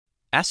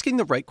Asking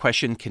the right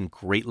question can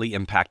greatly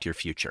impact your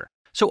future.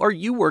 So are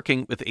you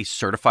working with a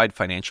certified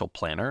financial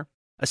planner?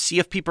 A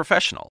CFP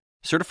professional?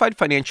 Certified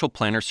Financial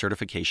Planner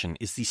certification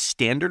is the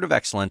standard of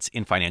excellence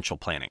in financial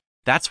planning.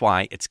 That's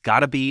why it's got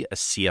to be a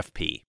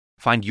CFP.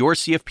 Find your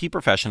CFP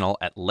professional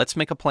at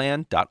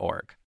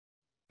letsmakeaplan.org.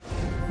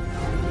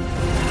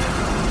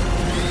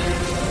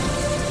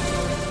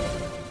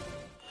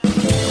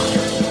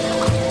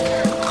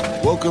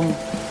 Welcome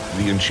to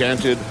the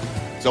enchanted,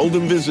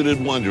 seldom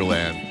visited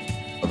wonderland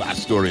of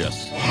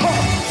Asturias.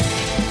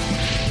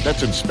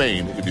 That's in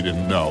Spain, if you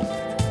didn't know.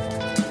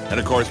 And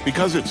of course,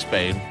 because it's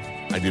Spain,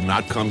 I did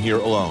not come here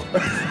alone.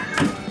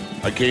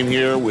 I came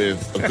here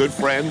with a good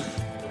friend,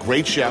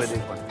 great chef.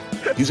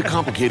 He's a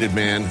complicated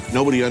man.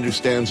 Nobody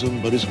understands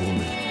him but his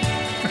woman.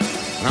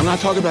 And I'm not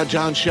talking about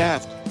John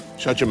Shaft.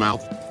 Shut your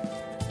mouth.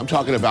 I'm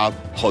talking about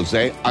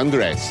Jose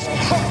Andres.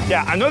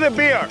 Yeah, another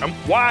beer.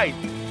 Why?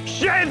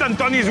 Shit,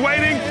 Anthony's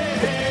waiting.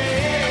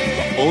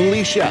 The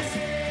only chef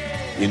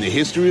in the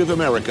history of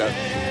America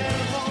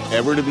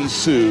ever to be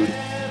sued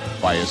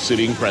by a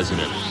sitting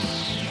president.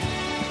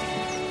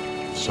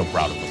 So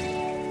proud of him.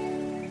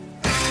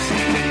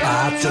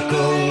 I took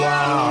a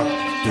walk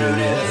through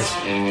this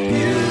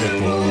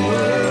beautiful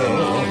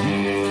world.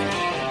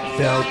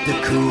 Felt the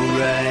cool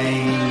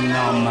rain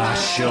on my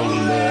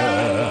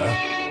shoulder.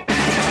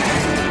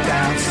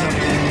 Found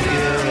something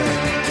good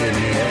in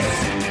this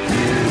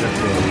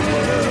beautiful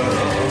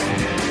world.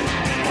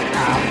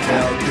 I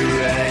felt the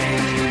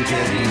rain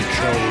getting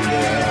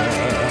colder.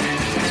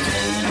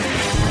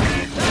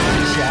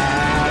 Sha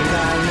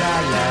la la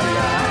la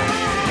la,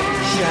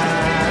 sha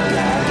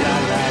la la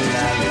la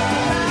la la,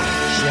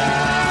 sha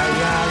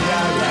la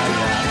la la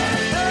la,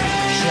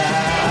 sha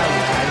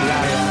la la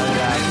la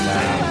la la.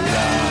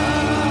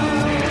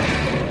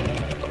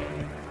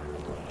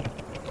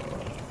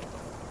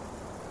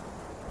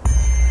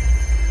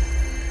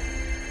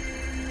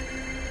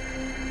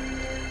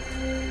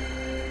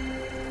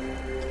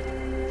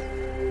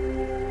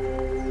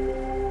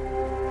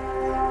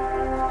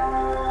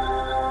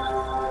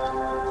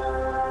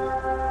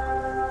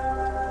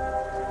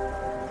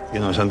 You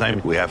know,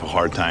 sometimes we have a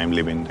hard time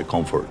living the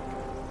comfort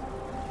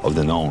of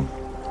the known.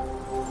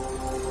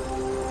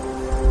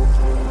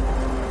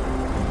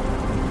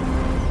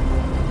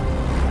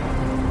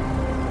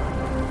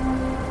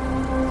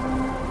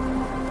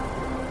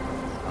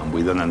 And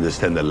we don't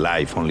understand that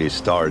life only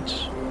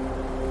starts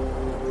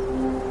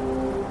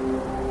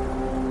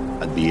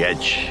at the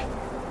edge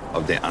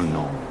of the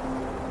unknown.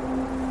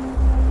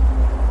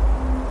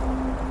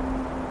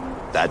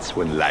 That's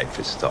when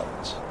life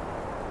starts.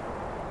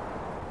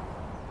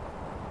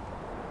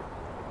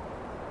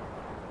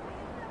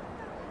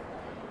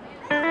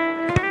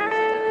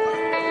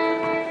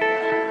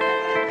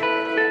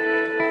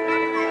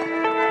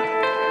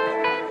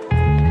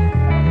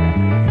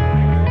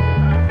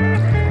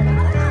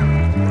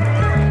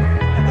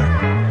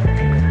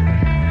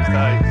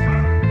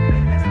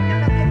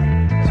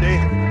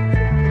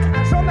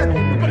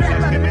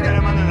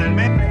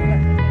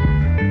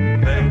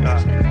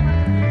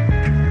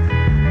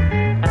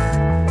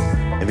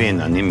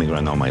 An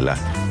immigrant all my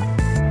life.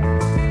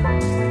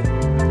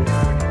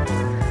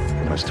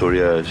 From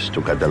Asturias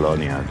to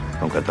Catalonia,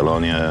 from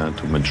Catalonia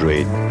to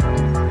Madrid.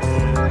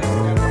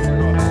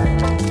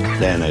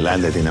 Then I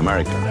landed in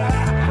America.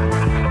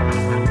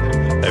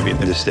 I've been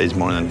in the States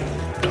more than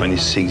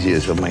 26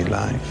 years of my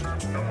life.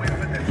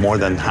 More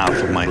than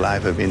half of my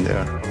life I've been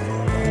there.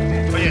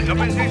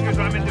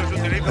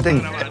 I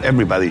think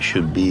everybody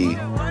should be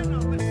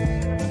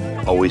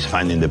always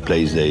finding the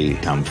place they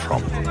come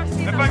from.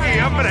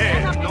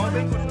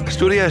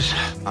 Asturias,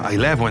 I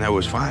left when I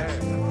was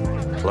 5.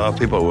 A lot of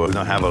people will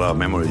not have a lot of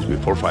memories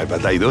before 5,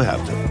 but I do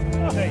have them.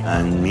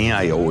 And me,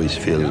 I always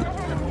feel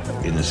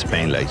in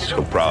Spain like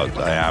so proud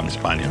I am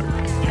Spaniard.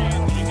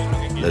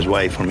 That's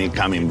why for me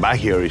coming back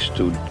here is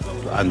to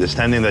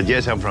understanding that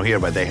yes, I'm from here,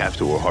 but they have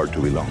to work hard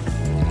to belong.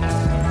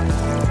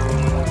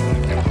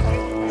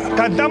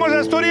 ¿Cantamos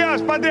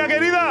Asturias, patria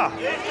querida?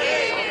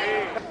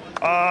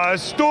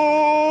 Asturias,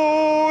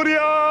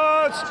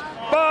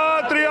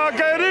 patria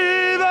querida.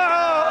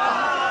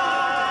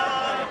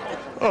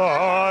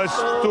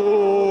 Asturias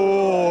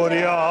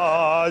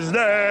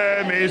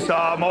de mis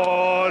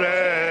amores.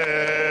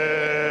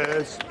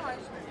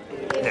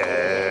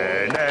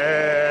 ¿Quién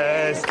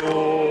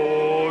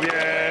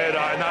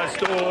estuviera en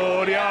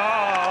Asturias?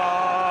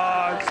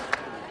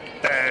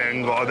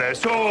 Tengo de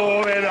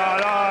subir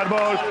al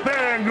árbol,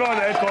 vengo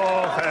de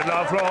coger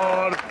la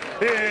flor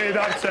y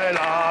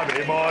dársela a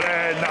mi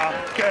morena,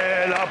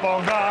 que la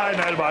ponga en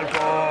el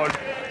balcón,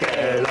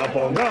 que la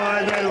ponga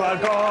en el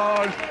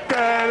balcón,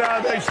 que la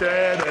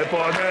deje de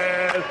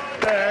poner.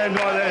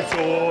 Tengo de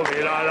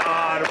subir al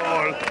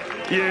árbol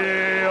y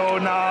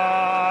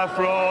una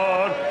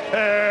flor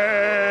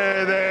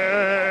he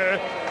de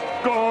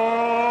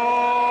coger.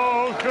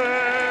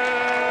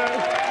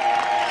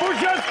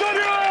 ¡Puxa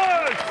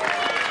Asturias!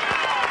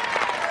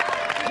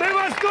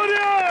 ¡Viva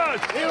Asturias!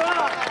 ¡Viva!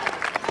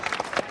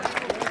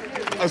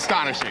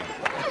 Astonishing.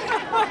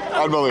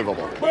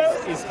 Unbelievable.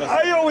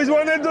 I always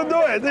wanted to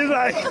do it. It's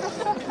like...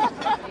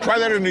 Try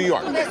that in New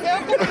York.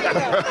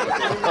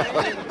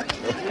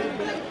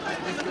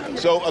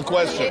 So, a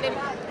question.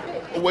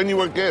 When you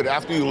were a kid,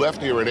 after you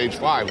left here at age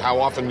 5, how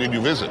often did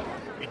you visit?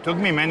 It took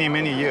me many,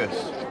 many years.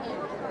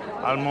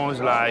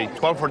 Almost like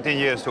 12, 14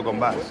 years to come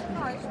back.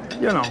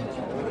 You know.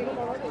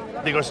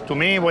 Because to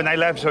me, when I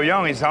left so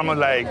young, it's almost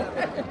like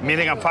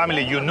meeting a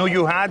family you knew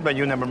you had, but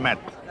you never met.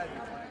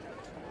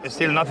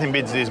 Still, nothing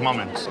beats these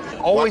moments.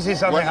 Always is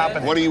something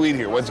happening. What do you eat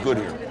here? What's good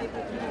here?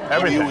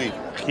 Everything. What do you eat?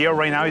 Here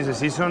right now is the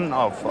season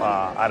of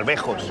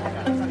arvejos,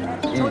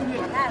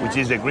 which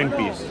is the green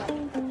peas.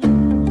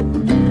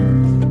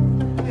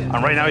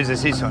 And right now is the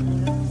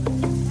season.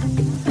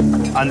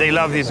 And they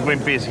love these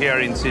green peas here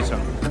in season.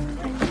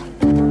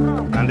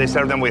 And they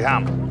serve them with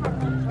ham.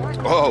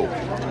 Oh,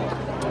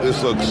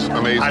 this looks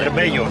amazing.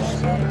 Arvejos.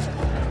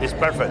 It's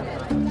perfect.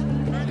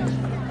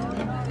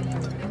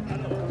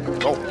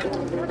 Oh.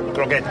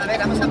 Croquette.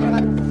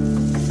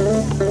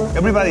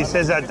 Everybody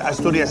says that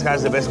Asturias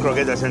has the best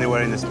croquetas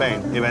anywhere in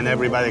Spain. Even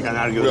everybody can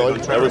argue.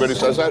 Really? Everybody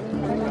says that?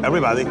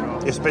 Everybody,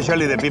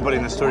 especially the people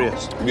in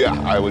Asturias. Yeah,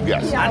 I would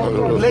guess.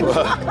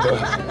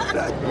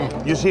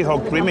 You see how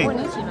creamy?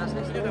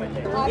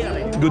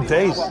 Good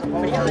taste.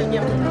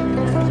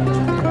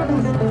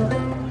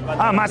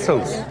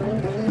 Mussels.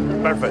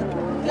 Perfect.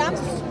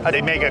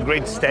 They make a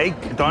great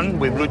steak done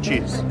with blue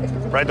cheese,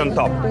 right on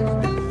top.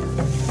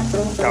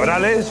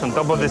 Cabrales on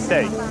top of the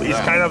steak. It's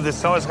kind of the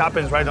sauce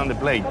happens right on the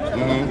plate.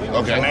 Mm-hmm.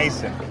 Okay. It's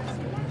amazing.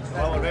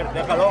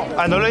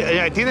 Ah, no,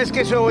 ¿tienes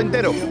queso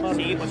entero?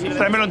 Sí, posible.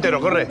 Tráemelo entero,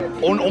 corre.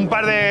 Un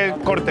par de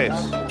cortes.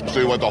 So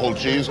you want the whole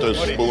cheese to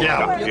spoon?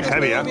 Yeah, it's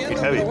heavy, huh?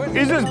 It's heavy.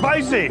 It's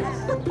spicy.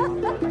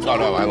 Oh,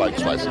 no, I like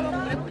spicy.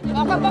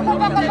 Poco.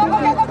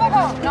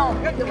 No.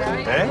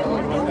 ¿Eh?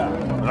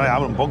 No,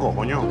 hablo un poco,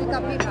 coño.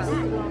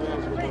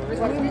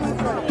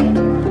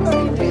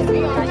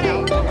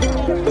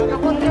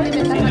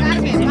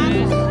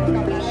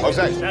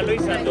 Jose.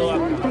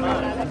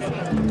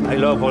 I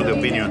love all the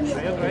opinions.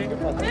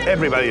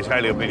 Everybody is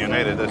highly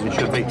opinionated, as it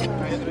should be.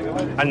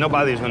 And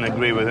nobody's going to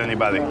agree with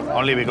anybody,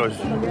 only because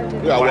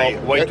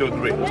why to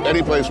agree?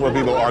 Any place where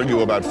people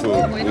argue about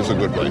food is a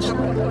good place.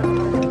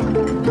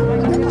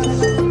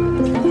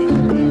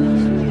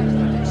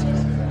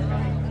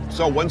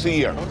 So once a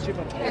year,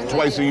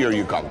 twice a year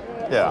you come?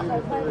 Yeah,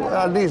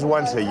 at least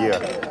once a year.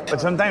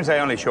 But sometimes I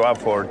only show up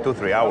for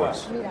 2-3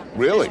 hours.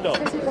 Really?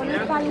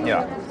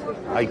 Yeah.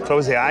 I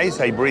close the eyes,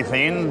 I breathe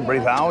in,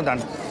 breathe out,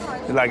 and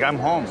it's like I'm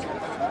home.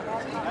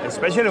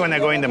 Especially when I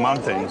go in the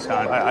mountains.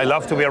 I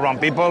love to be around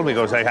people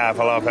because I have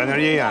a lot of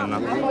energy, and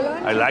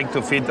I like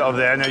to feed off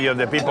the energy of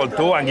the people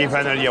too and give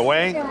energy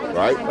away.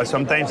 Right. But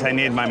sometimes I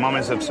need my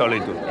moments of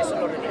solitude.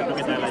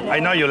 I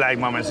know you like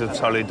moments of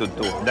solitude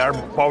too. They're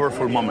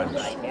powerful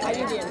moments.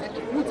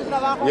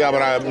 Yeah,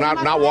 but I'm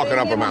not walking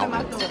up a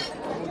mountain.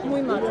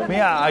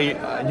 Yeah,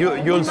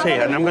 you'll see,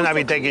 and I'm gonna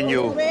be taking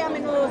you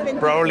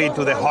probably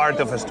to the heart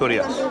of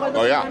Asturias.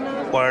 Oh, yeah?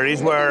 Where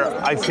is where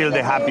I feel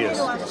the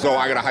happiest. So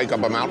I gotta hike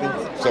up a mountain?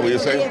 Is that what you're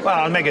saying? Well,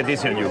 I'll make it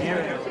easy on you.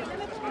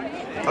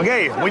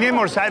 Okay, we need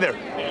more cider.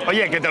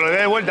 Oye, que te lo dé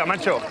de vuelta,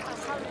 macho.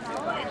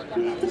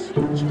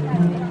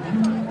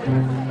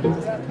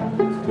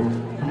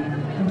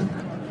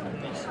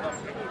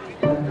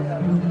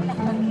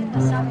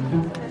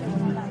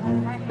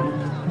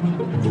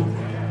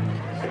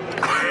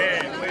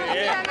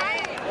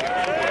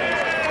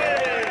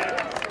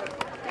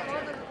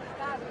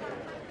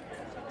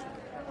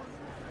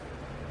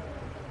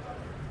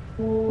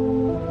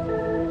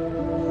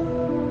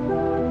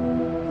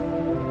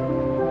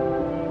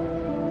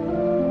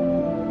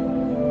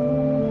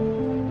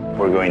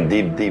 We're going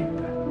deep, deep.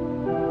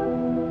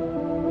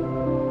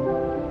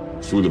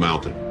 Through the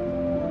mountain.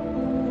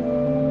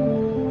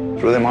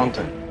 Through the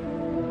mountain.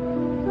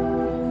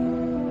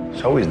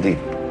 It's always deep.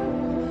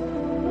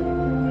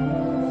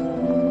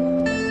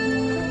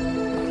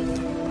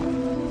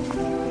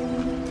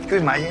 Can you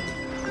imagine?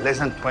 Less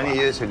than 20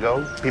 years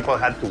ago, people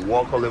had to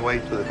walk all the way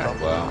to the top.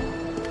 Wow.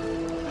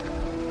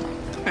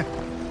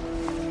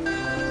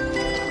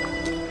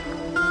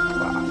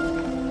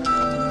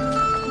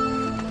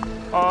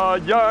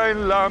 Allá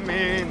en la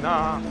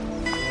mina.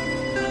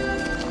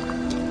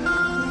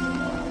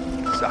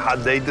 It's a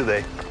hot day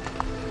today.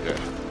 Yeah.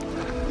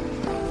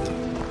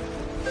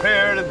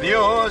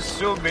 Perdió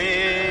su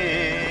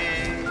vida.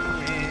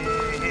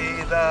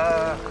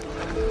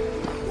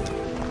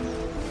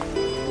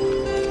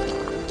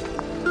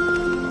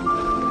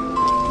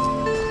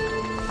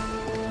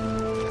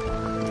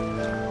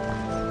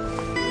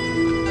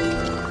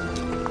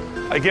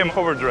 I came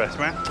overdressed,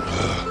 man.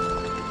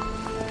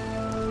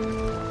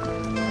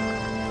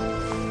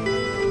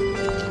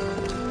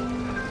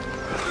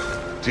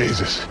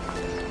 Jesus.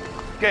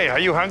 Okay, are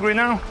you hungry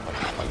now?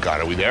 Oh, my God,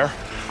 are we there?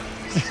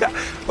 Yeah,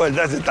 well,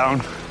 that's the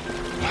town.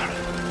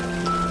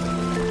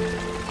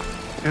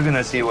 You're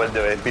gonna see what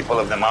the people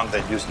of the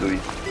mountain used to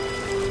eat.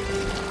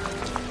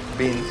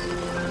 Beans.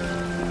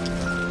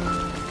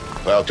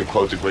 Well, to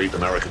quote the great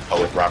American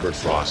poet Robert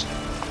Frost,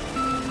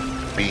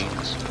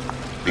 beans,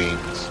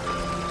 beans,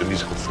 the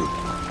musical fruit.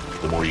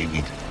 The more you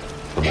eat,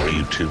 the more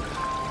you toot.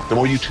 The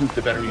more you toot,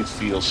 the better you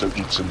feel, so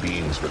eat some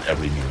beans with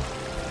every meal.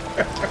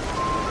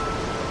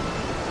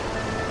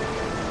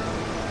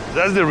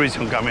 That's the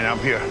reason coming up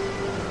here.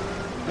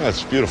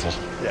 That's beautiful.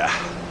 Yeah.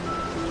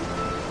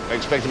 I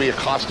expect to be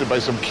accosted by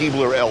some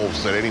Keebler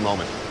elves at any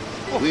moment.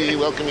 We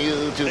welcome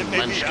you to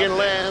Munchkin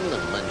Land,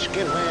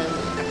 Munchkin Land.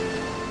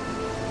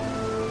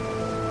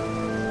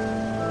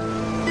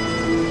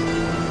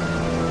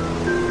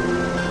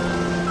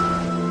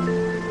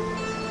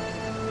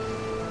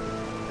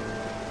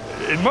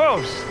 It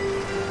moves.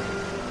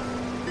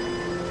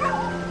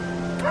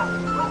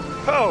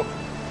 Oh.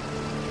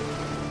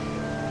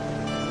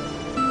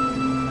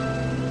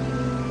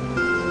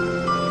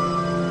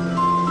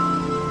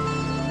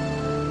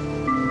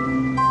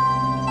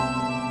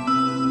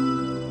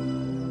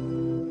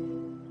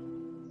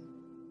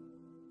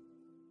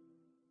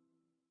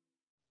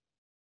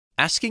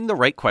 Asking the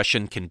right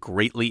question can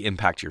greatly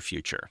impact your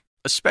future,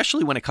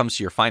 especially when it comes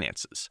to your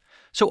finances.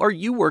 So are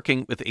you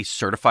working with a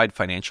certified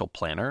financial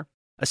planner,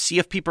 a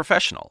CFP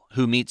professional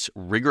who meets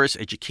rigorous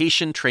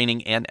education,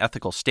 training, and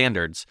ethical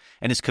standards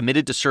and is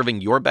committed to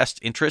serving your best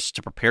interests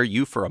to prepare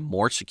you for a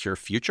more secure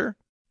future?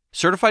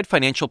 Certified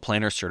Financial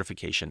Planner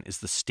certification is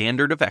the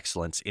standard of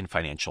excellence in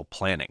financial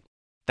planning.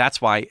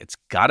 That's why it's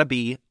gotta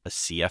be a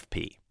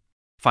CFP.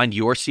 Find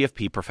your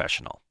CFP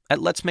professional at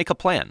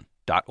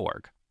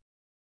letsmakeaplan.org.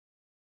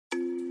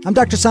 I'm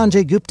Dr.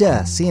 Sanjay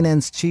Gupta,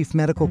 CNN's chief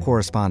medical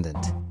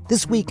correspondent.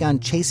 This week on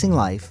Chasing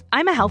Life,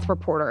 I'm a health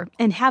reporter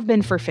and have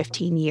been for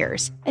 15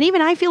 years. And even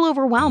I feel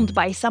overwhelmed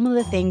by some of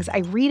the things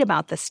I read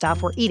about the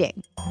stuff we're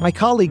eating. my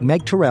colleague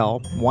Meg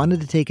Terrell wanted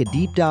to take a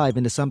deep dive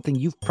into something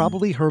you've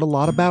probably heard a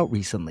lot about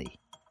recently: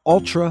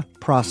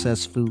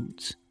 ultra-processed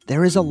foods.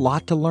 There is a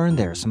lot to learn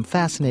there, some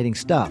fascinating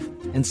stuff,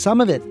 and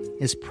some of it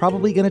is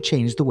probably going to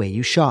change the way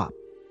you shop.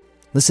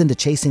 Listen to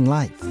Chasing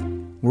Life,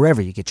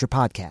 wherever you get your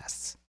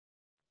podcasts.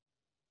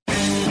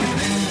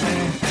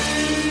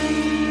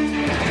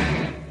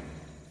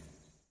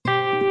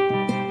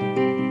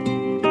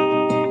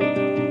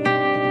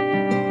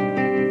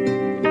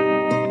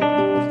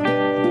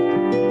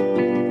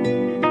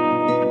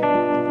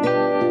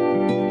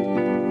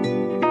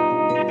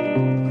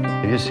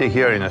 You see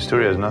here in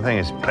Asturias, nothing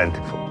is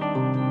plentiful.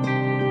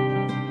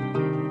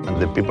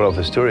 And the people of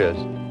Asturias,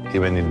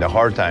 even in the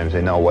hard times,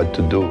 they know what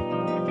to do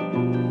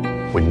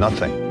with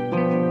nothing.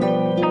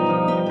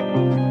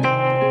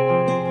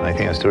 And I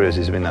think Asturias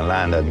has been a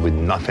land that with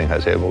nothing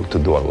has able to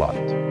do a lot.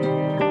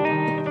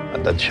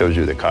 And that shows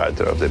you the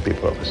character of the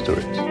people of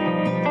Asturias.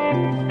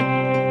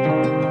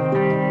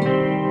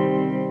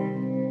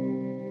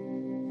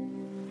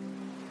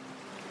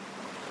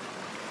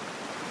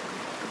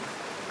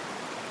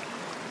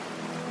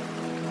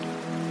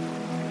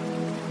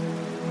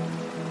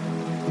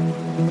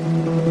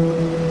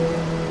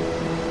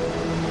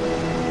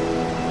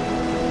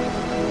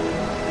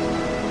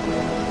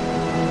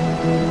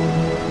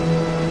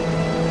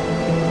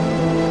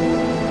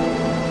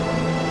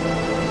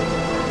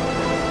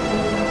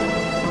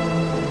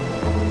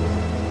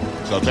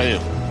 So I'll tell you,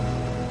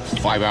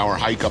 5-hour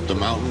hike up the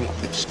mountain,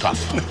 it's tough.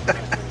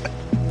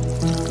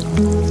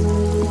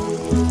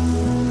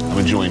 I'm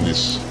enjoying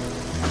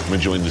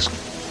this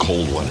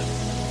cold one.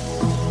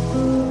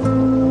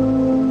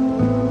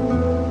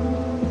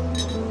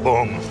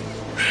 Boom.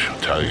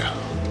 I'll tell you.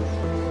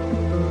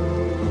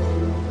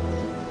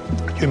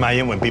 Can you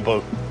imagine when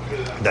people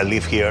that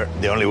live here,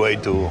 the only way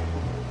to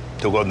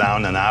go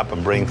down and up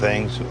and bring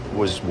things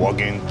was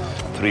walking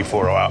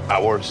 3-4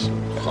 hours?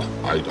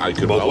 I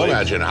could Both well ways.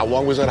 imagine. How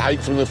long was that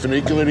hike from the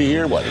funicular to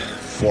here? What,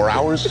 4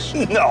 hours?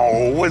 No,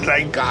 it was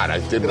like, God, I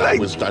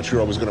was not sure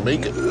I was going to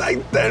make it.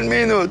 like 10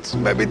 minutes,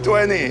 maybe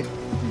 20.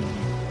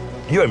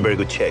 You're in very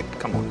good shape.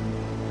 Come on.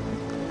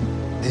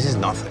 This is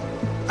nothing.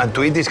 And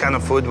to eat this kind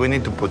of food, we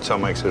need to put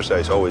some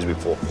exercise always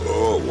before.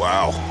 Oh,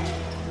 wow.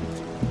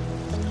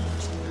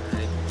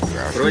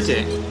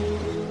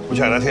 Muchas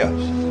gracias.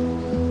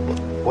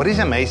 What is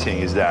amazing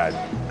is that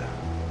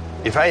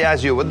if I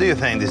ask you, what do you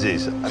think this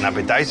is? An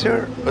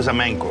appetizer or is a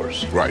main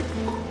course? Right.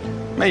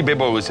 Many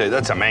people would say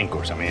that's a main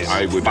course. I mean,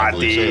 I it's would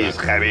definitely say fatty, that.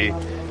 it's heavy.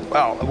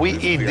 Well, we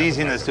eat this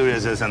in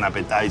Asturias as an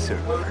appetizer,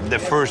 the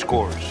first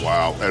course.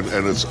 Wow.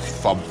 And it's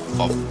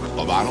fabada?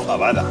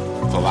 Fabada.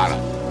 Fabada.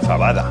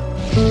 Fabada.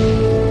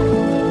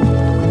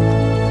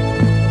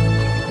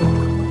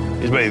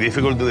 It's very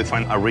difficult to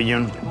define a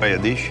region by a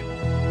dish,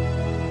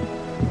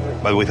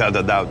 but without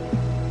a doubt,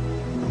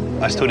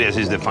 Asturias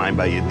is defined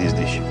by this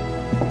dish,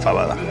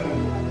 fabada.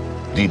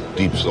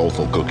 Deep,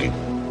 soulful cooking.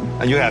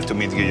 And you have to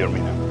meet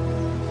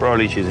Guillermina.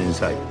 Probably she's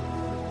inside.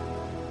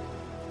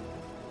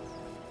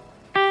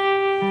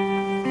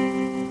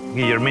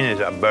 Guillermina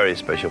is a very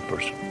special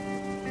person,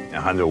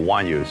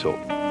 101 years old.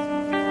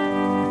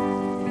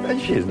 And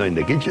she's not in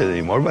the kitchen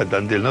anymore, but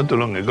until not too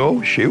long ago,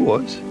 she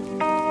was.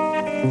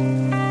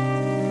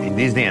 In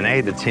this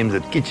DNA, it seems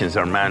that kitchens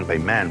are manned by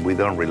man. We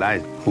don't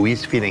realize who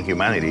is feeding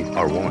humanity,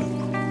 our woman.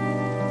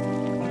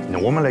 In a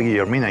woman like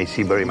Guillermina, I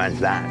see very much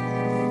that.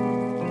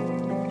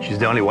 She's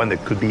the only one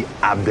that could be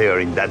up there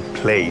in that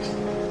place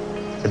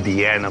at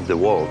the end of the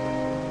world,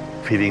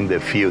 feeding the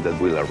few that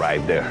will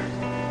arrive there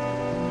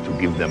to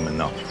give them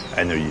enough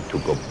energy to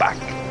go back.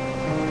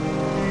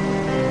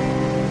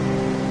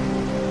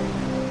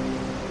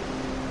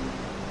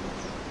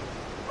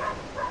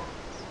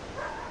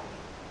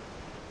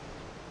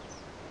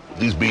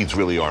 These beans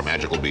really are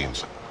magical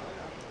beans.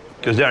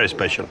 Because they are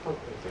special.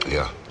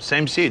 Yeah.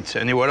 Same seeds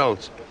anywhere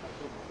else,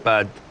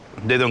 but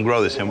they don't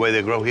grow the same way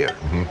they grow here.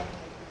 Mm-hmm.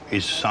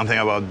 It's something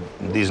about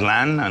this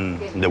land and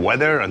the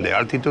weather and the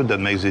altitude that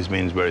makes these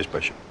beans very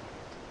special.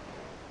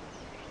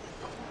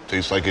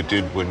 Tastes like it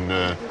did when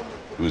it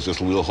was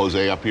just little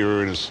Jose up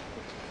here in his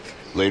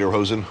later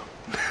hosen.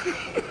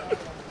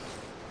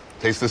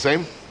 Tastes the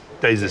same?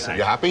 Tastes the same.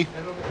 You happy?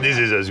 This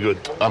is as good.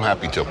 I'm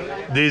happy too.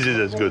 This is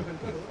as good.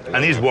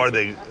 And it's worth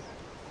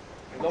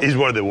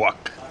the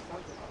walk.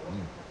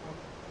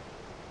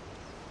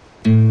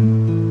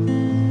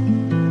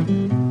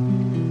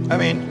 I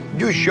mean,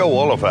 you show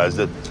all of us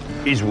that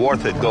it's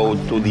worth it go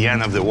to the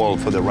end of the world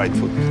for the right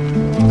food.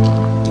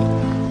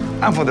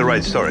 And for the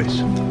right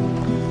stories.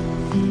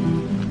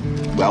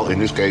 Well, in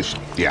this case,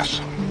 yes.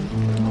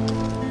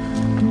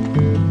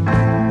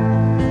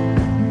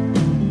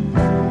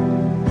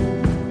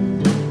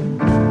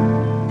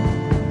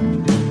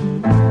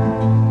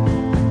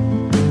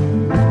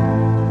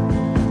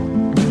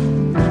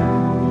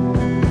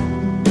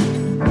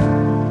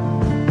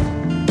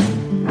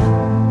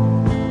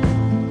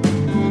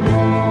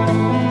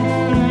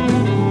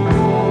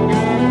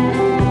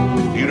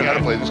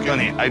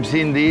 I've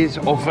seen these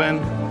often.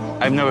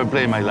 I've never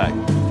played in my life.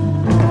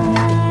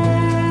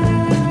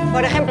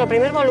 Por ejemplo, el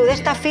primer bolu de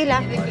esta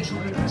fila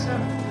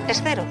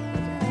es 0.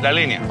 La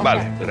línea,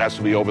 vale. It has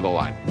to be over the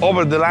line.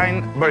 Over the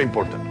line, very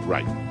important.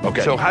 Right.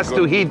 Okay. So it has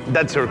to hit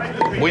that circle.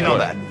 We know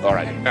that. All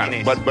right.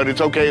 Yeah. But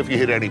it's okay if you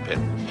hit any pin.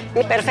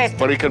 Perfecto.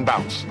 But it can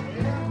bounce.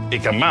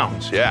 It can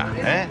bounce, yeah.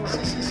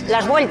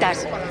 Las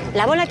vueltas.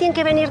 La bola tiene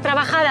que venir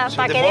trabajada So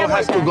para the que dé ball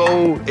has to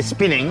vueltas. go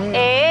spinning.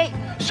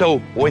 So, So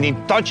when it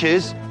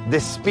touches, the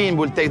spin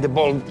will take the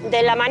ball.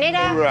 de la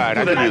manera Right,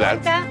 I can do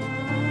that.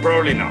 correcta.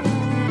 Probably not.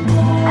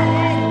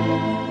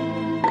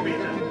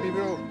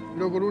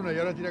 Primero con una y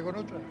ahora tira con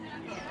otra.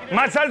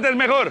 Más alta es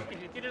mejor.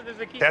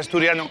 Es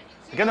asturiano.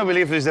 I cannot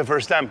believe this is the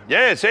first time.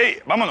 Yeah, sí,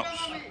 vámonos.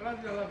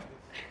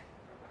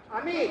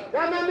 A mí,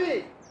 dame a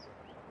mí.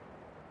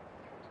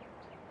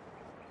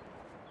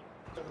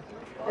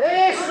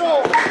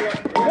 ¡Eso!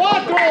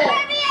 ¡4!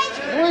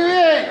 Muy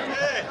bien.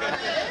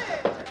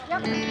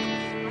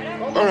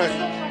 All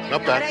right.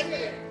 Not bad.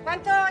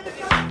 ¿Cuánto?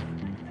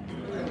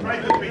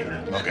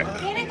 Okay.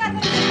 Tienen que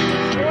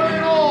hacer...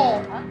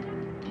 Bueno.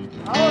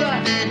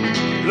 Ahora.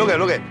 Look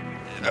at.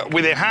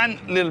 With the hand,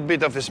 little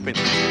bit of a spin.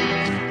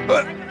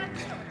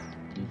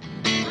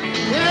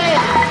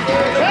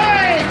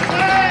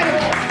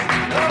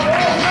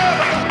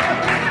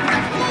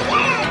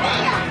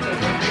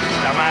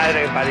 La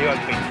madre que parió al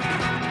fin.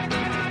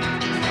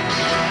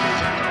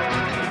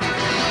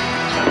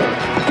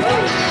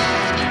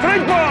 Three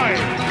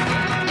point!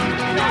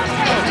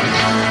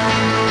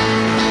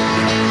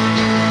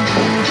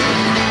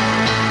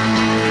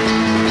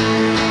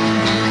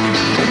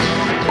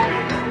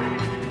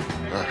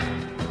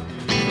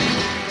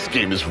 This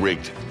game is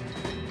rigged.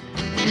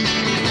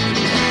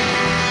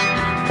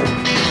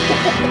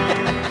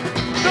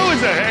 That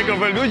was a heck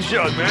of a good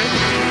shot, man.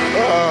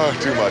 Oh,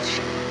 too much.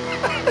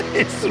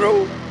 It's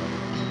through.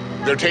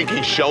 They're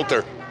taking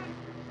shelter.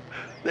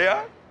 They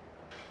are?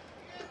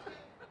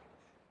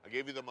 I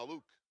gave you the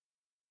Malouk.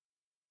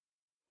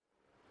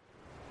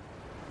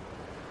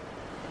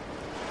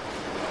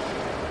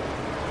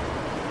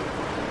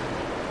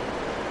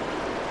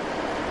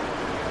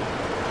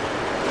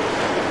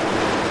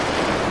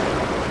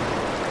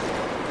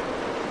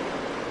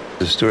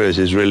 Asturias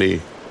is really,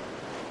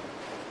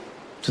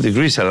 to a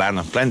degree, it's a land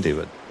of plenty,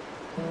 but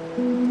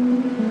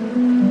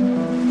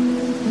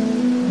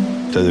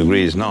to a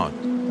degree, it's not.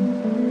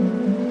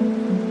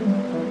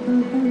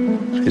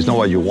 It's not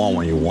what you want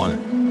when you want it.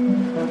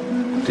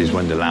 It is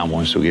when the land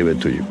wants to give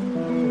it to you.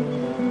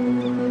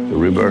 The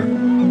river,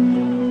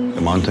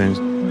 the mountains,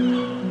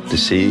 the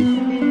sea.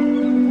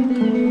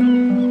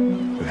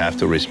 You have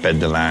to respect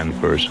the land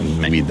first, and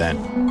maybe then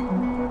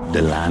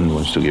the land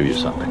wants to give you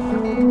something.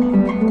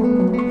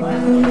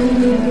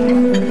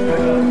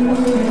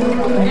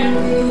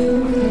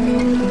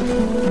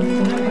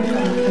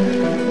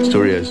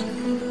 Asturias,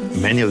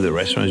 many of the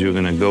restaurants you're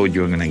gonna go,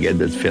 you're gonna get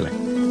that feeling.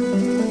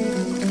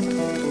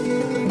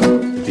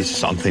 It is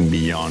something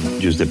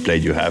beyond just the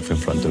plate you have in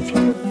front of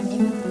you.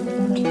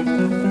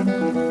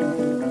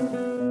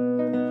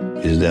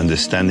 It's the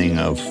understanding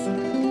of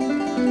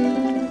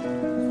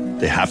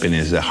the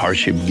happiness that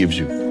hardship gives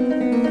you.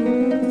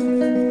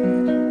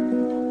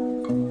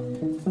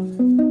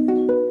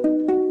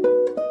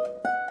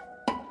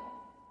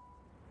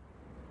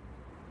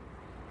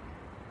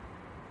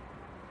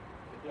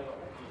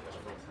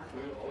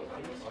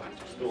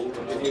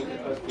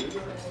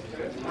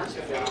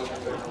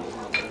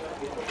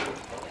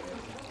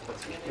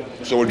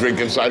 So we're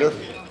drinking cider?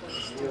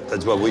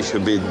 That's what we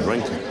should be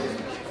drinking.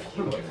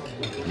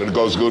 But it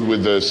goes good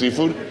with the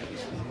seafood?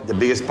 The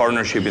biggest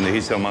partnership in the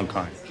history of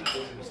mankind.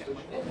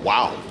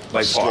 Wow,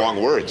 By far.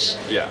 strong words.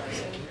 Yeah.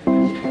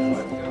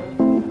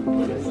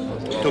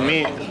 To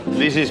me,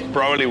 this is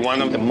probably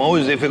one of the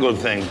most difficult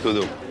things to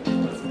do.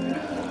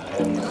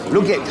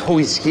 Look at how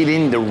he's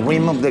hitting the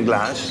rim of the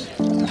glass.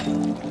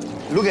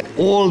 Look at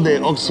all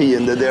the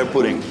oxygen that they're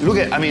putting. Look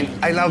at, I mean,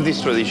 I love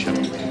this tradition.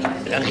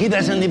 And he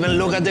doesn't even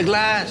look at the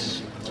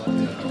glass.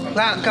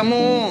 Come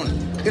on,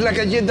 he's like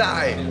a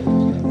Jedi.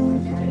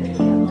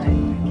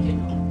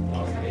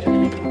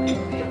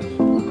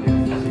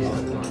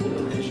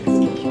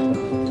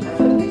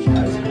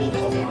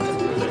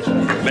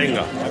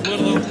 Venga.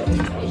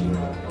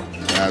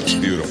 That's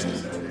beautiful.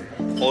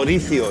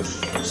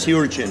 Oricios, sea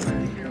urchin.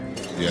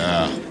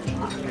 Yeah.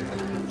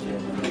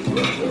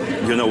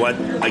 You know what?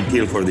 I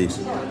kill for this.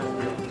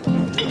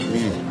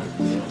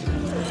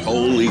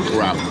 Holy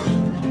crap.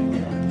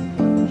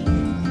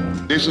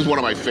 This is one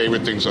of my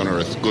favorite things on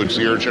earth. Good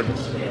sea urchin.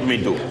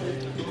 Me too.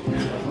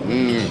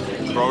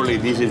 Probably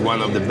this is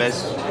one of the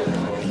best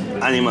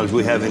animals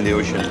we have in the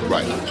ocean.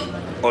 Right.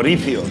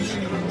 Oricios.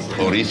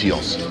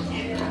 Oricios.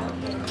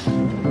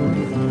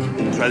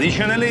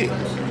 Traditionally,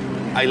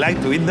 I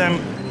like to eat them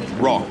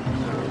raw.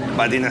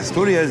 But in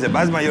Asturias, the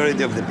vast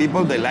majority of the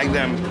people, they like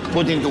them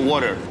put into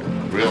water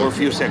for a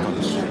few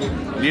seconds.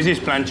 This is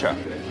plancha.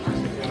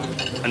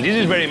 And this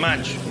is very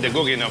much the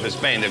cooking of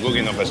Spain, the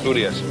cooking of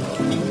Asturias.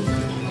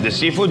 The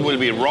seafood will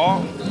be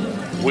raw,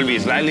 will be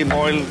slightly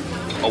boiled,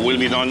 or will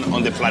be done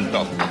on the flat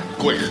top.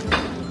 Quick.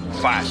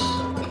 Fast.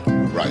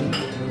 Right.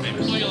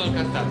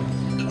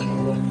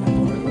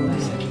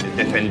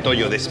 The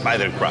centollo, the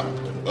spider crab.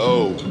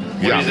 Oh,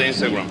 What is the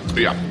Instagram?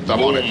 Yeah,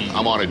 I'm on it.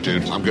 I'm on it,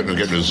 dude. I'm getting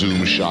a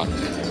zoom shot.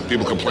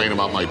 People complain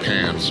about my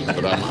pants,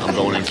 but I'm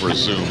going in for a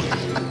zoom.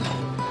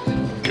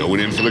 Going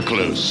in for the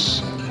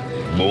close.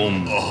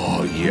 Boom.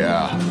 Oh,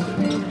 yeah.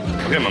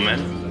 Okay, my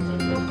man.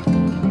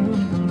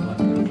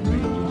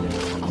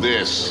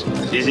 This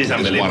is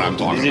unbelievable. what I'm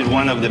talking This is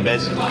one of the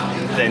best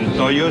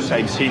centollos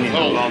I've seen in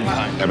a long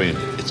time. I mean,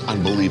 it's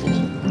unbelievable.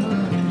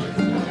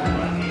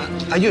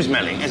 Are you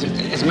smelling?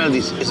 Smell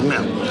this.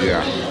 Smell.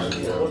 Yeah.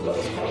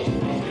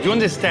 You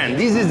understand?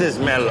 This is the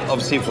smell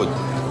of seafood.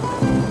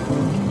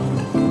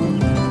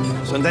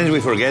 Sometimes we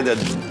forget that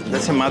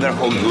doesn't matter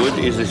how good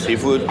is the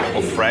seafood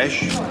or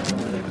fresh.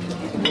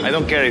 I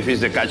don't care if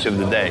it's the catch of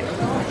the day.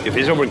 If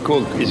it's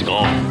overcooked, it's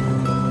gone.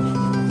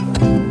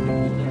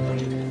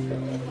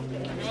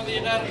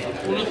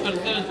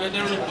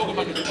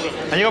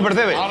 ¿Han llegado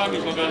percebes?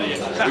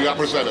 We got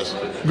percebes.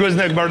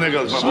 Gooseneck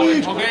barnacles.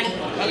 Sweet.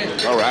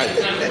 All right.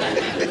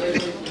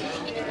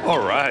 All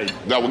right.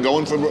 Now we're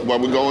going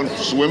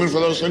swimming for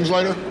those things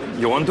later?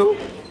 You want to?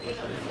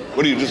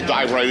 What do you just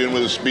dive right in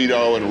with a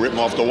Speedo and rip them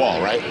off the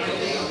wall, right?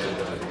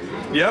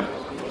 Yep.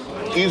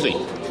 Easy.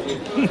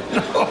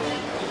 No.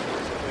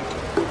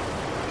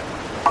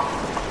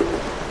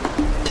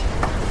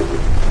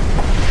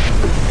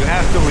 You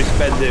have to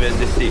respect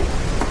the sea.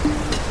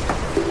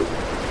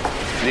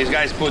 These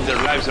guys put their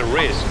lives at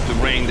risk to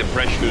bring the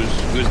precious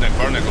gooseneck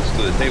barnacles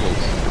to the tables.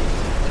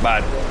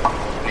 But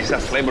it's a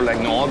flavor like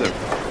no other.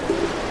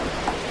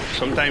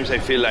 Sometimes I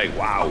feel like,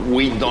 wow,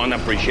 we don't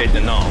appreciate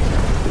enough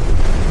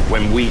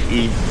when we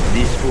eat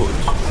these foods,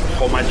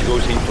 how much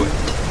goes into it.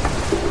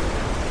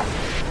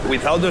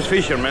 Without those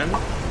fishermen,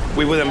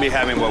 we wouldn't be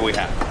having what we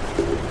have.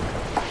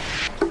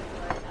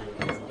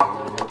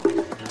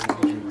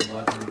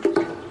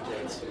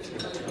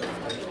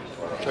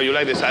 So you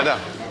like the cider?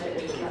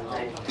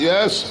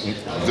 Yes,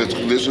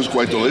 this is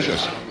quite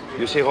delicious.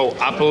 You see how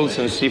apples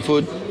and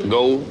seafood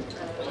go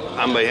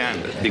hand by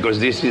hand, because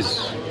this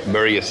is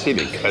very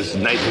acidic, has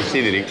nice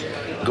acidity,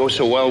 goes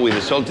so well with the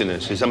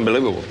saltiness. It's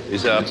unbelievable.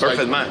 It's a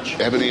perfect match.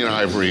 Ebony and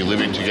ivory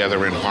living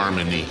together in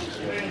harmony.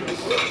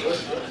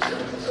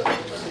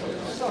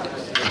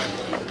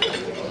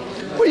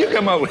 Where you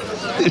come up with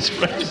this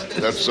phrase?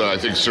 That's, I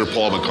think, Sir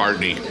Paul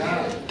McCartney.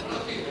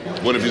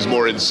 One of his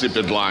more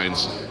insipid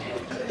lines.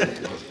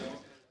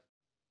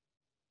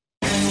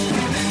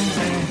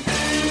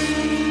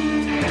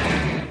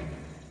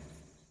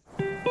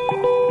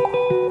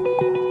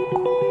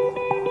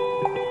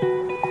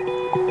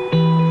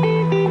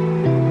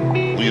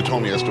 You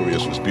told me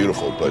Asturias was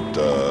beautiful, but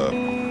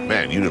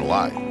man, you didn't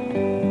lie.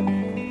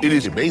 It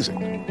is amazing.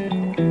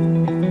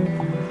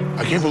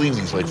 I can't believe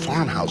these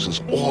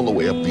farmhouses all the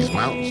way up these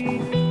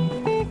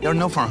mountains. There are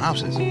no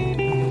farmhouses.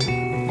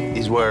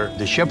 It's where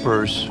the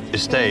shepherds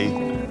stay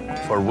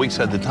for weeks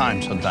at a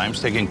time, sometimes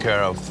taking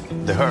care of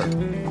the herd,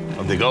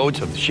 of the goats,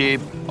 of the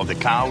sheep, of the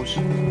cows.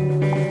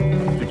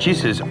 The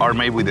cheeses are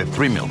made with the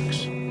three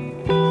milks.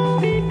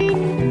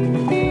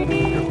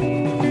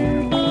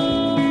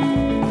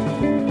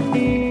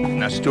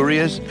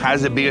 Asturias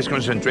has the biggest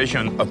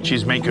concentration of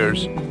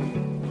cheesemakers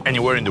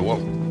anywhere in the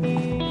world,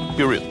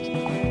 period.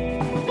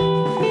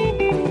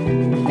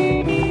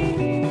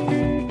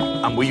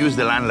 And we use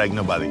the land like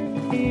nobody,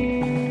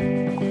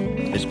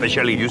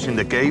 especially using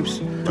the caves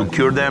to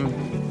cure them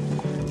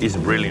is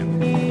brilliant.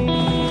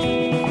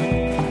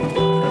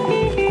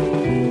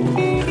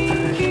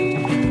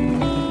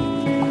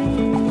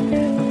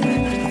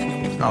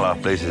 a lot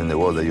of places in the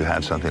world that you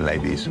have something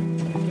like this.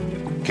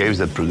 Caves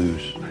that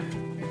produce,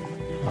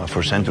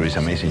 for centuries,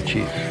 amazing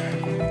cheese.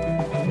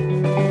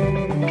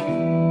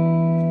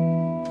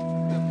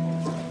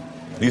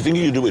 Do you think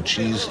you could do a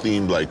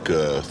cheese-themed, like,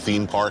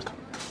 theme park?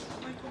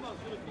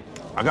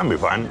 I can be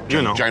fun,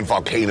 you know. Giant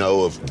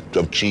volcano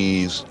of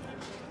cheese.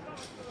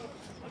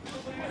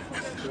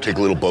 Take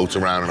little boats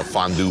around in a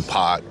fondue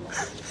pot.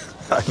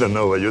 I don't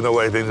know, but you know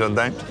what I think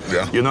sometimes?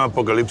 Yeah. You know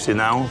Apocalypse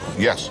Now?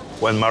 Yes.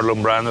 When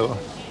Marlon Brando,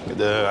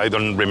 I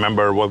don't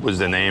remember what was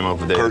the name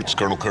of the... Kurtz,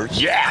 Colonel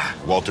Kurtz? Yeah!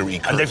 Walter E.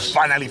 Kurtz. And they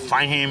finally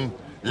find him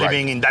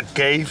living in that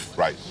cave.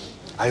 Right.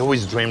 I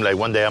always dream like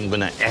one day I'm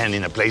gonna end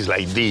in a place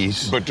like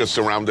this. But just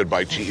surrounded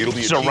by cheese. It'll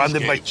be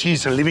surrounded by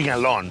cheese and living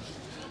alone.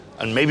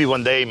 And maybe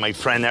one day my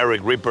friend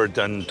Eric Rippert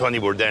and Tony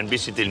Bourdain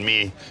visiting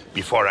me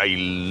before I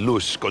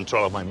lose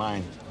control of my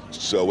mind.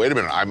 So wait a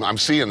minute, I'm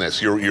seeing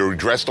this. You're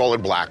dressed all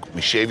in black,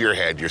 we shave your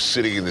head, you're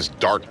sitting in this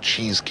dark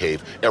cheese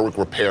cave. Eric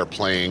Ripert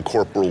playing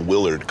Corporal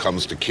Willard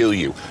comes to kill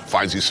you,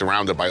 finds you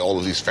surrounded by all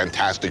of these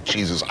fantastic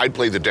cheeses. I'd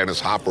play the Dennis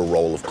Hopper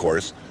role, of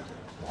course.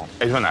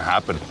 It's gonna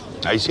happen.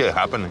 I see it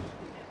happening.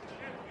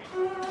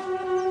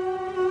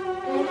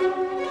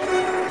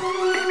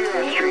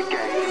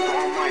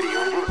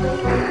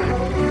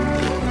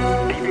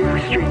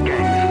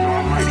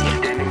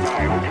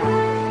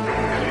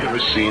 Have you ever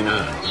seen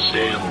a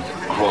snail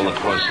crawl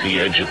across the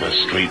edge of a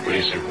street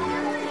racer?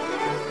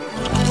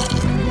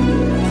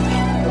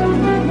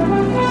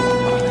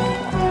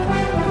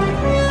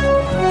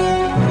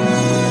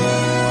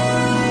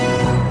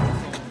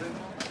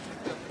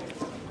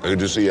 I can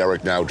just see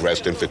Eric now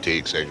dressed in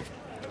fatigue saying,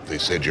 they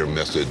said your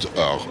methods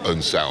are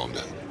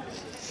unsound.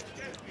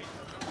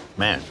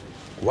 Man,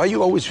 why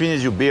you always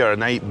finish your beer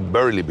and I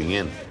barely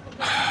begin?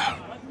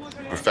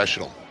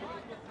 Professional.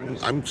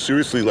 I'm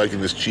seriously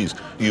liking this cheese.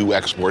 You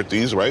export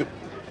these, right?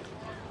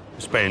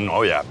 Spain,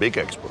 oh yeah, big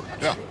export.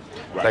 Yeah.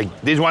 Right.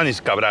 Like this one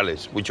is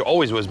Cabrales, which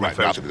always was my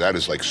favorite. That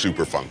is like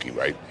super funky,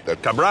 right?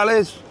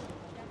 Cabrales,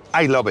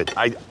 I love it.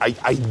 I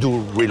do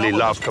really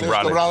love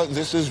Cabrales.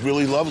 This is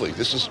really lovely.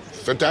 This is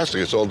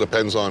fantastic. It all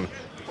depends on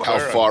how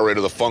far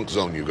into the funk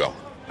zone you go.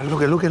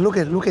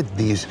 Look at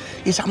this.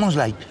 It's almost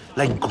like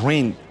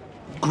green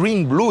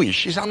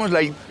bluish. It's almost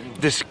like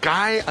the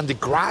sky and the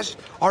grass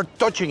are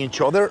touching each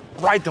other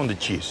right on the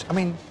cheese. I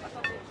mean,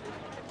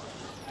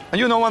 and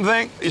you know one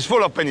thing? It's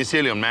full of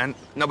penicillin, man.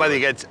 Nobody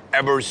gets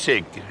ever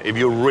sick if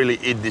you really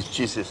eat these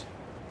cheeses.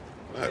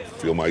 I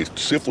feel my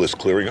syphilis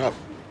clearing up.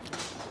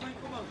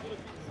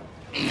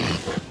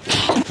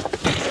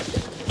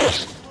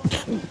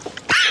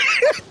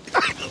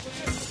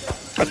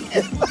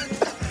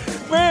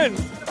 Man!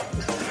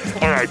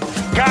 All right,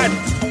 cut!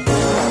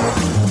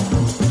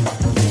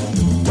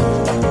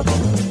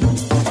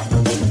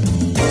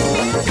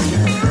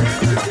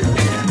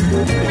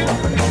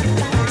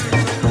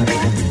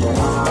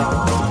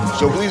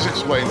 So please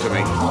explain to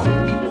me.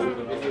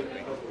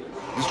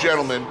 This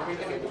gentleman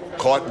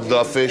caught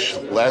the fish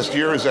last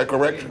year, is that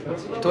correct?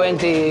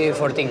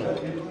 2014.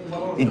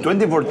 In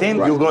 2014,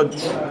 you got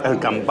El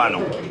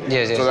Campano.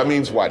 Yes. So that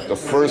means what? The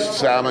first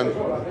salmon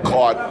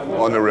caught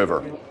on the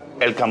river.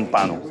 El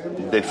Campano,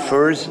 the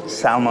first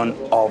salmon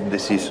of the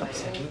season.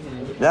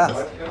 Yeah,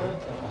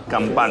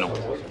 Campano.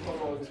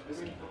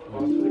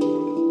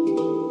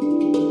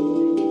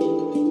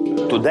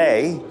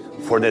 Today,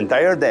 for the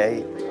entire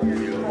day,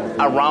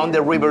 around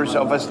the rivers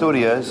of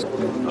Asturias,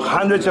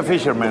 hundreds of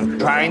fishermen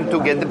trying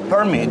to get the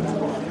permit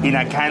in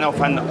a kind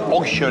of an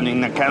auction,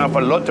 in a kind of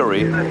a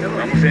lottery,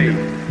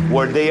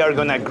 where they are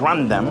gonna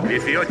grant them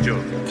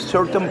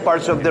certain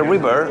parts of the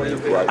river,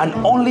 and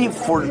only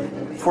for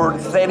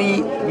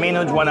 30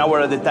 minutes, 1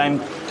 hour at a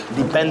time,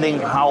 depending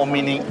how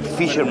many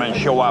fishermen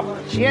show up.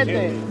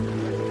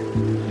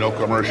 No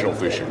commercial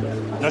fishing.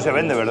 No se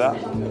vende, ¿verdad?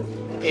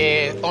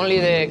 Only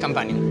the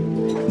company.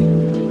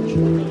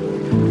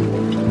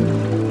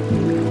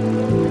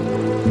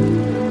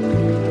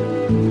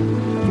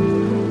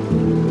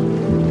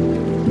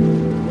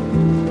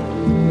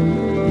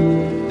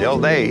 The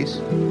old days,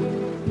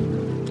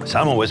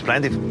 salmon was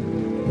plentiful.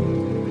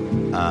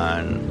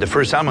 And the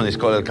first salmon is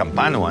called El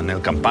Campano, and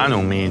El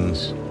Campano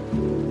means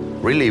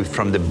really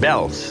from the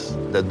bells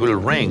that will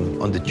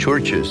ring on the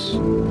churches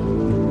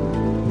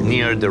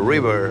near the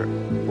river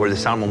where the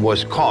salmon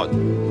was caught.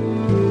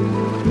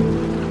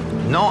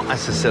 Not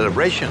as a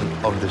celebration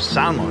of the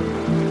salmon,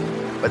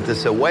 but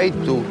as a way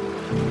to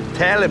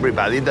tell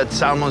everybody that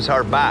salmons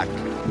are back.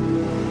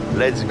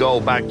 Let's go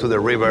back to the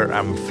river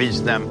and fish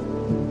them,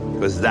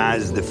 because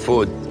that's the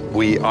food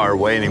we are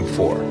waiting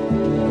for.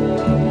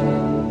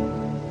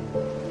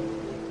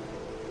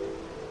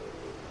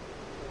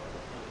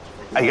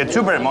 I get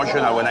super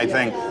emotional when I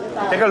think,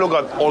 take a look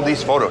at all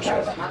these photos.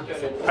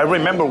 I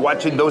remember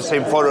watching those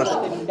same photos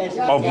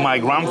of my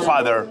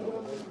grandfather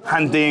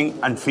hunting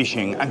and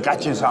fishing and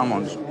catching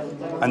salmons.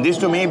 And this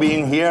to me,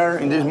 being here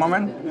in this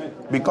moment,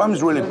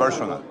 becomes really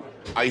personal.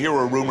 I hear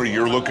a rumor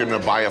you're looking to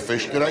buy a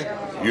fish today?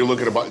 You're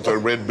looking to buy to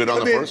bid on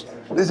the first?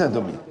 Listen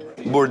to me.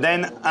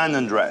 Bourdain and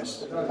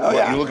Andres.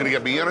 You're looking to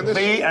get me in on this?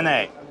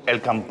 B&A, El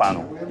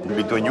Campano.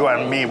 Between you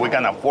and me, we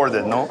can afford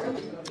it, no?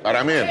 But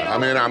I'm in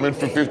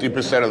for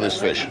 50% of this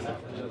fish.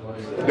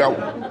 Now,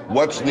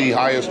 what's the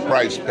highest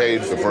price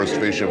paid for first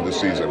fish of the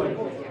season?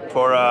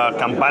 For a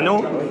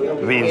campano,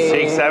 between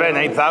 6, 7,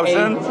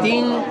 8,000.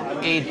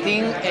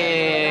 18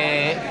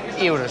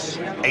 euros.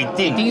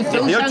 18.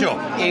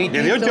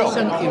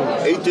 18,000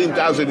 euros.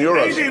 18,000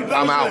 euros.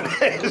 I'm out.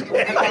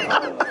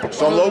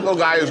 Some local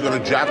guy is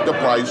going to jack the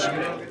price.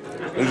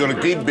 He's going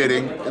to keep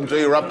bidding until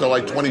you're up to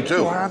like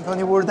 22.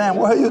 Anthony Bourdain,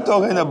 what are you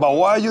talking about?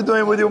 What are you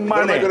doing with your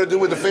money? What am I going to do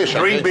with the fish?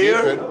 Drink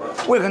beer?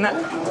 We're going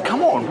to,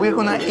 come on, we're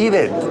going to eat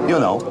it, you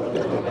know.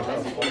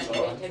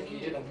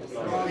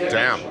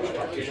 Damn.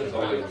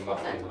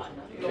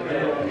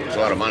 It's a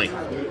lot of money.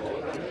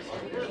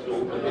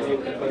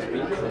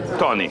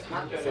 Tony.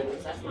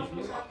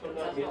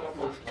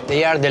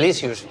 They are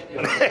delicious.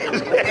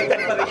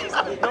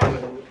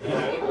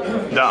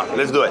 No,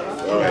 let's do it.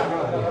 All right.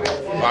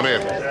 I'm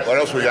in. What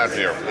else we got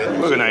here?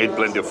 We're going to eat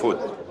plenty of food.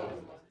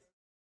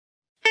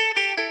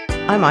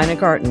 I'm Ina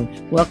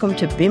Garten. Welcome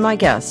to Be My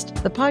Guest,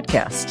 the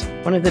podcast.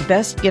 One of the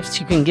best gifts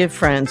you can give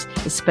friends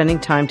is spending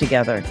time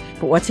together.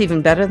 But what's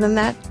even better than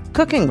that?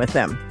 Cooking with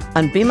them.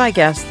 On Be My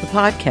Guest, the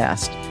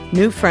podcast,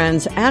 new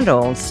friends and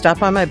old stop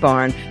by my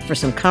barn for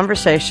some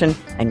conversation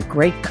and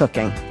great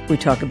cooking. We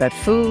talk about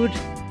food,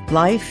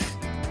 life,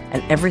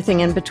 and everything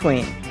in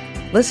between.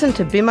 Listen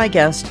to Be My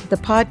Guest, the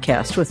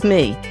podcast with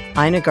me,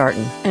 Ina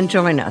Garten, and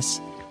join us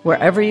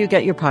wherever you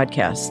get your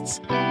podcasts.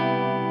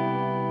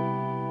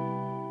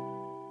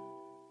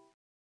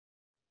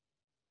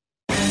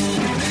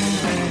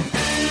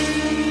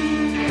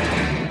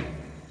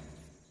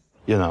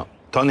 You know,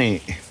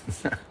 Tony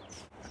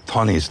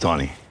is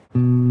Tony.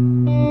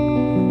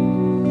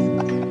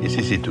 It's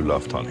easy to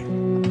love Tony.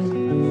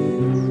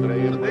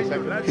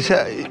 He's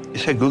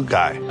a good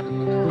guy.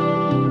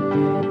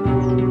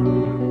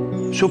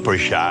 Super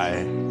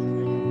shy.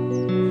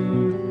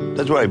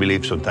 That's why I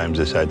believe sometimes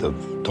the side of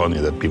Tony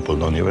that people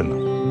don't even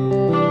know.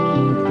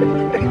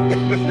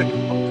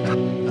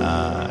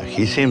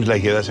 He seems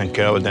like he doesn't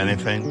care about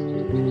anything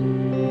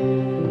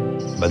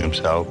but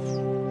himself.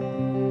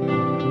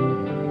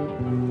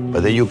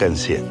 But then you can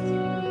see it.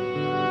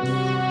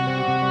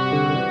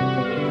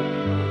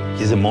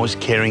 He's the most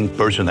caring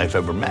person I've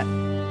ever met.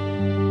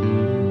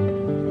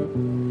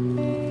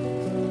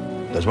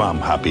 That's why I'm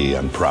happy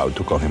and proud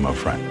to call him a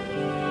friend.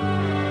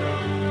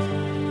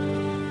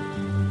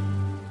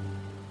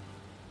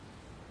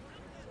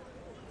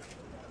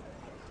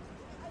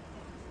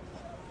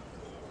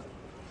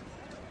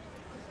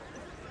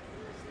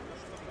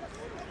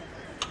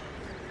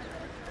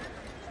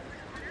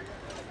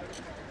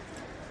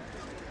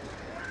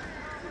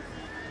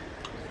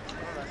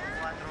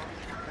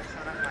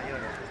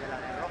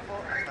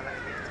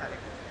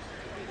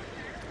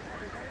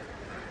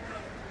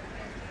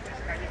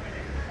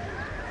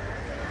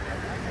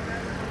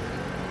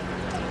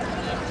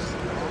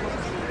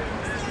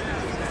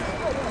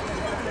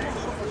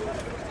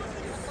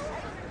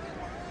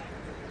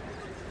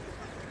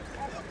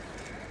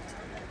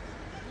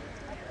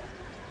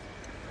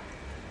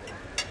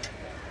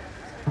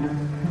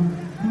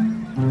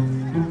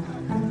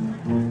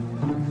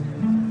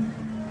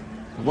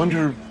 I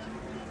wonder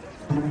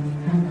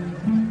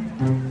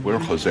where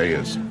Jose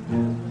is.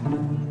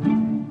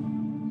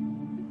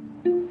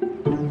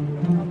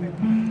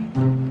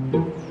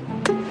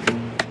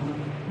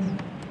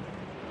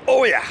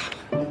 Oh, yeah.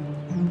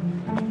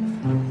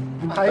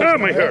 Oh,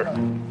 my hair.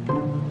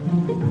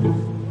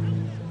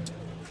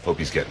 Hope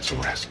he's getting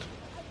some rest.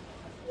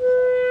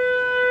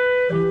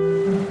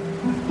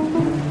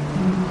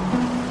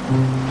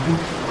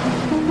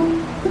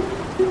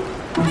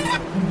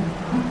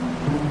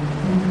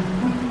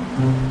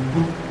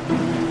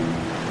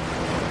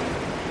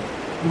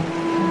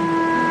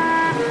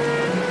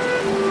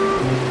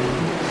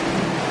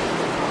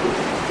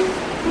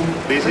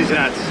 This is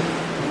nuts.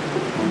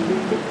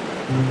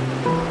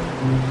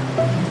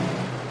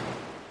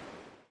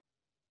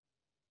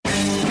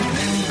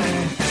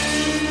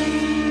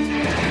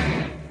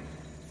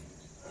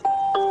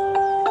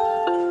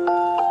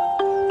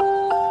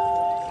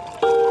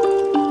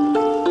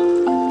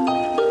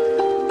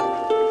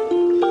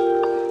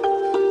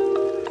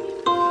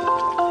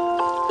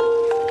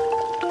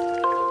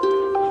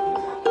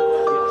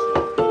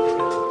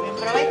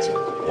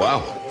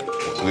 Wow.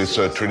 This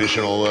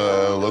traditional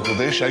local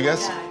dish, I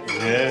guess?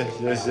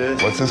 Yes.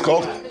 What's this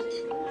called?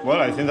 Well,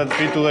 I think that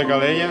pitu de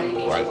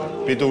calella, Right.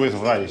 pitu with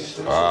rice.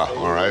 Ah,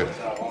 all right.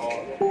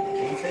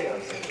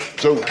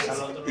 So,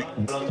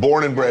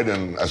 born and bred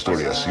in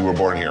Asturias. You were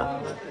born here.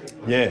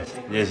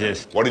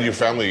 Yes. What did your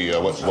family?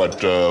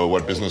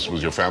 What business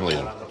was your family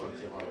in?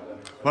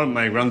 Well,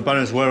 my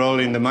grandparents were all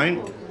in the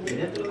mine.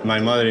 My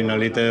mother in a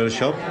little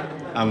shop,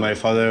 and my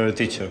father a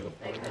teacher.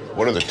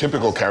 What are the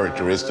typical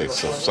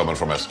characteristics of someone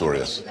from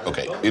Asturias?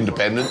 Okay,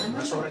 independent,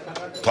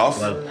 tough.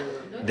 Well,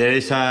 there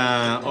is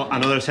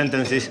another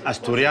sentence is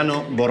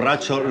Asturiano,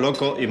 borracho,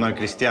 loco y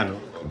malcristiano.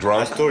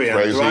 Drunk, Asturian,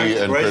 crazy, drunk,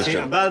 and crazy,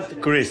 Christian.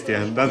 But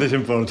Christian, that is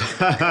important.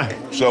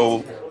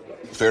 So,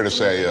 fair to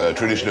say, a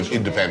tradition of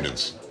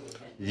independence.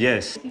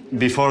 Yes.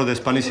 Before the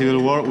Spanish Civil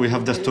War, we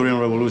have the Asturian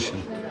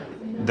Revolution.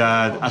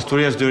 That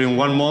Asturias during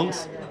 1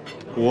 month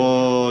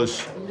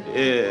was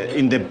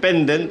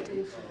independent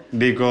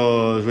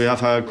because we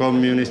have a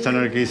communist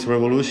anarchist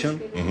revolution.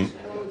 Mm-hmm.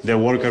 The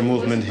worker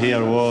movement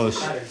here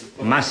was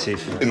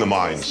massive. In the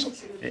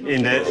mines.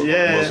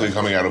 Mostly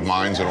coming out of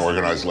mines and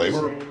organized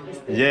labor.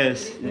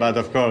 Yes, but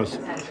of course,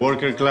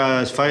 worker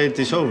class fight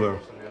is over.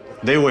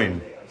 They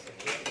win.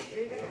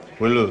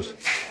 We lose.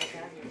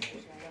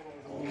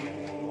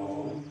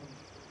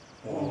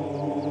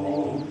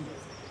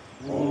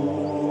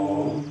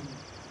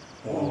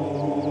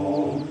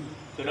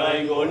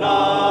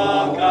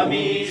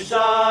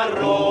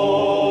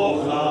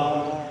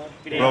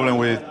 The problem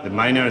with the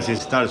miners it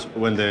starts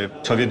when the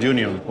Soviet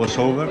Union was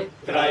over,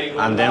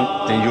 and then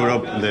in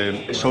Europe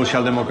the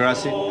social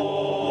democracy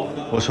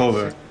was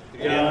over.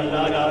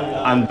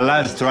 And the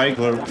last strike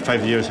was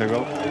 5 years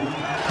ago.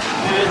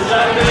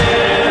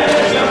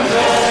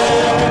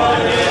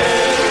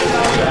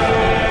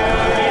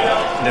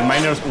 The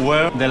miners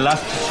were the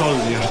last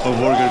soldiers of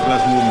worker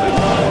class movement.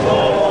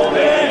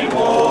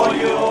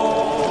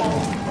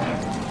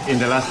 In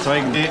the last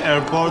strike, the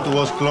airport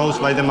was closed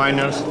by the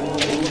miners.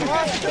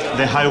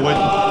 The highway,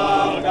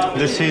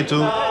 the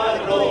C2,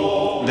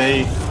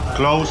 they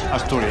closed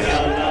Asturias.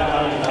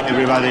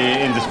 Everybody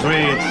in the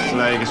streets,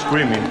 like,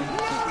 screaming.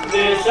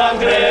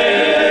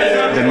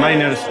 The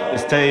miners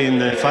stay in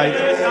the fight,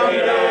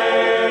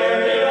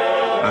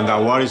 and the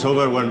war is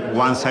over when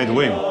one side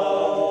wins.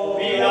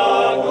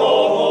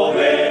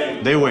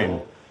 They win.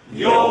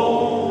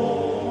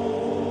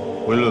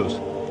 We lose.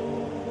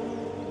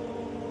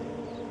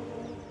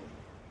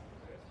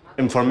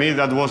 And for me,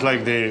 that was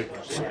like the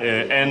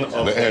end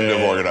of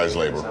organized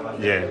labor.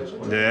 Yeah,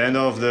 the end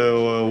of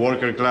the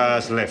worker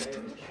class left.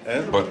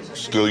 But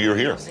still, you're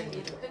here.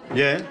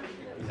 Yeah.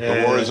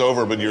 The war is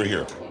over, but you're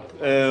here.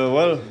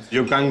 Well,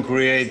 you can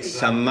create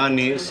some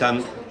money,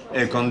 some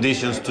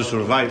conditions to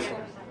survive,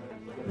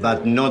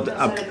 but not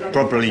a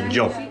properly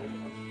job.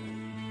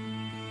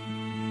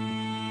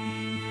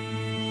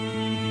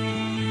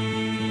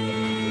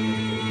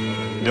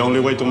 The only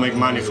way to make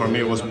money for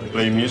me was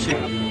playing music.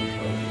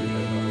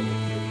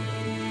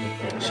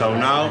 So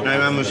now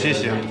I'm a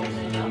musician.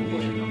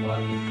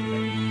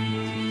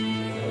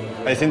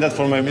 I think that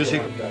for my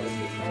music,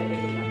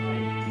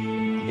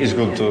 it's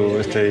good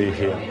to stay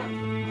here.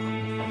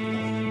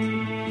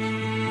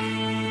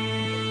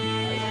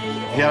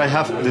 Here I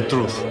have the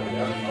truth.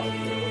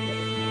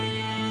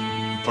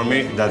 For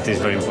me, that is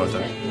very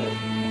important.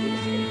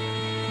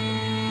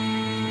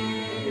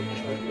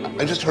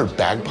 I just heard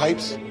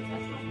bagpipes.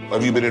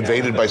 Have you been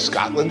invaded by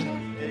Scotland?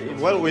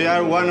 Well, we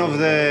are one of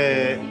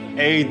the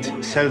 8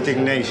 Celtic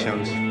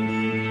nations.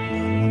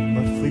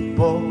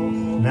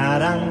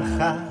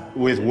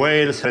 With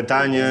Wales,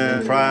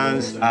 Bretagne,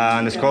 France,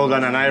 and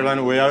Scotland and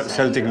Ireland, we are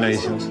Celtic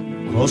nations.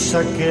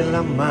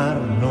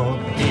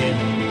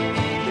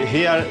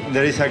 Here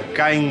there is a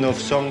kind of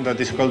song that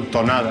is called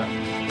tonada.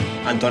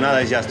 And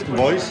tonada is just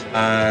voice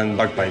and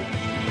bagpipe.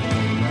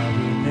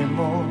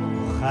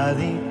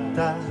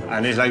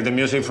 And it's like the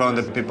music from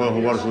the people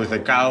who work with the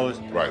cows.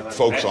 Right,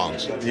 folk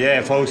songs.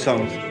 Yeah, folk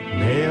songs.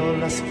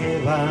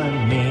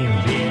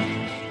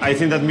 I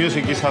think that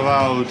music is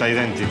about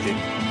identity.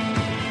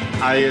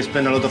 I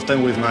spend a lot of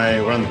time with my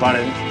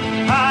grandparents.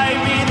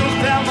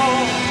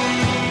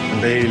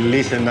 They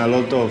listen a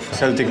lot of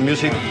Celtic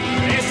music.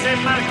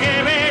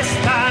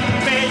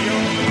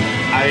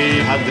 I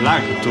had the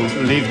luck to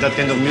live that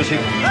kind of music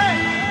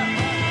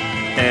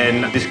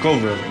and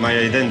discover my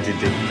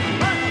identity.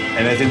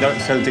 And I think that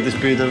Celtic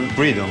spirit of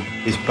freedom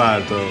is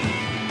part of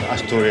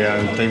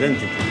Asturian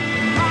identity.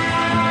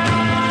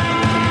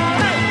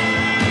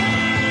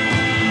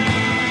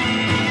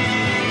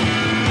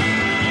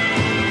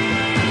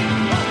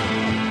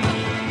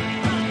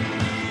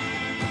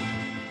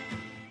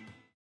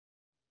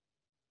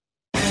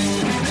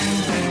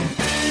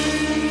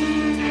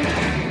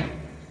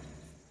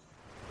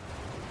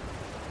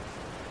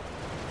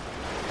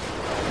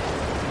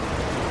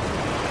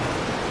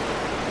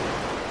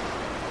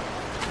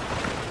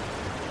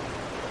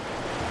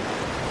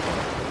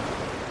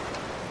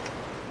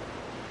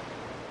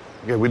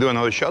 Okay, we do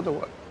another shot or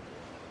what?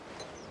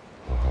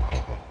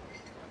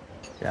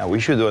 Yeah, we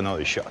should do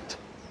another shot.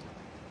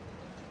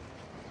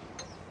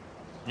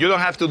 You don't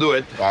have to do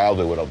it. I'll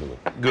do it, I'll do it.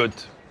 Good.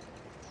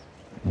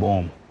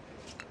 Boom.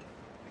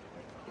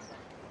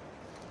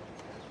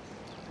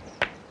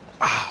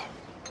 Ah.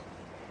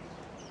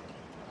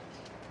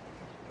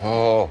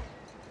 Oh,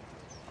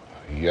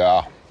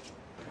 yeah.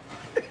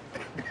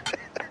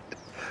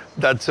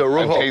 That's a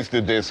rojo. I've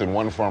tasted this in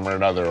one form or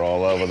another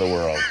all over the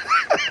world.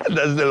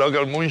 That's the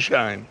local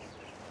moonshine.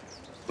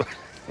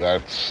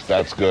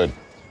 That's good.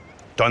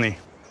 Tony,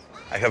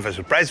 I have a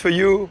surprise for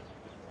you.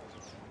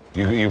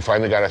 You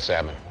finally got a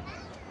salmon.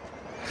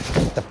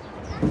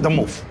 Don't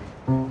move.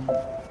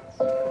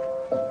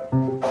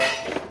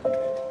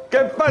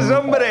 ¿Qué pasa,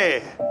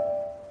 hombre?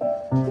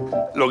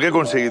 Lo que he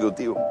conseguido,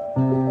 tío.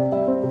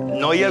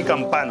 No oí el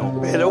campano,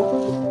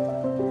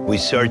 pero We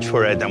searched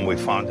for it and we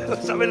found it.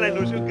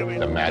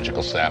 The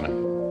magical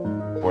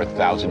salmon.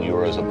 4,000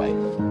 euros a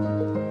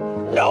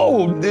bite.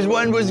 No, this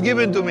one was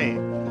given to me.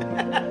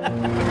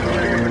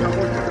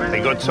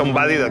 They got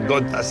somebody that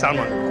got a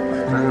salmon.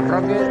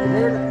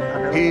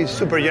 He's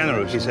super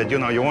generous. He said, you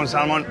know, you want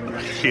salmon?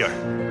 Here.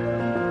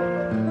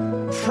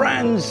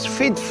 Friends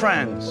feed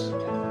friends.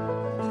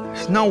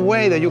 There's no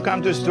way that you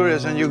come to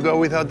Asturias and you go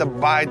without a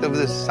bite of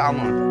the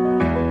salmon.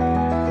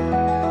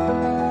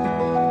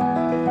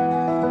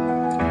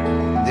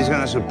 This is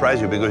gonna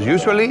surprise you because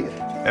usually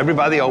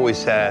everybody always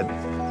said,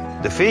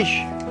 the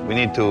fish, we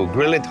need to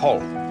grill it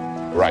whole.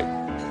 Right.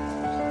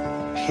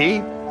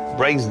 He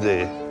breaks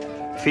the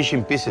fish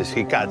in pieces.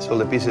 He cuts all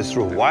the pieces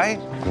through. Why?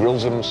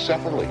 Grills them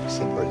separately.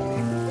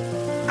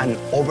 And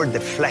over the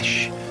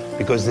flesh,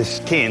 because the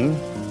skin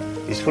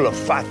is full of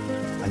fat,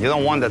 and you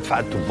don't want that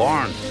fat to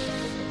burn.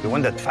 You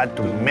want that fat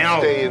to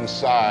melt. Stay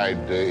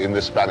inside in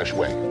the Spanish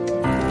way.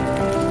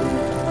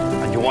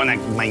 And you want to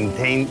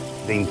maintain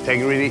the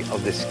integrity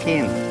of the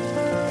skin.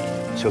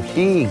 So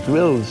he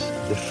grills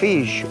the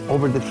fish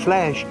over the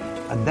flesh,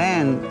 and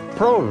then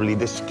probably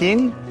the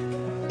skin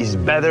is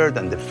better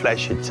than the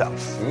flesh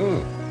itself.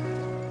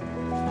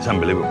 It's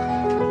unbelievable.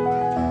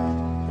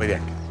 Muy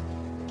bien.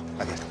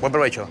 Gracias. Buen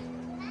provecho.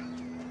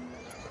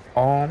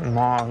 Oh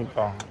my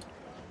God.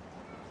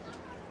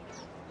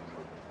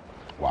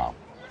 Wow.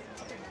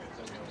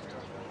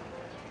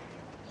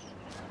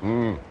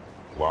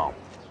 Wow.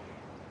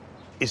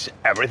 It's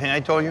everything I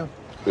told you?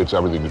 It's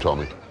everything you told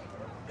me.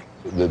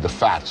 The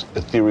fat's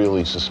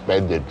ethereally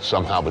suspended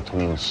somehow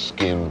between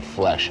skin,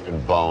 flesh,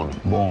 and bone.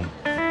 Boom.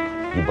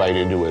 You bite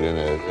into it,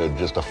 and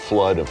just a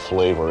flood of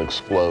flavor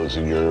explodes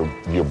in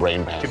your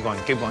brain pan. Keep going,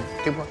 keep going,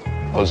 keep going.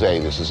 Jose,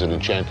 this is an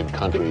enchanted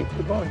country.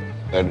 Keep going.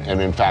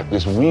 And in fact,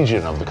 this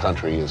region of the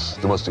country is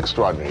the most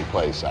extraordinary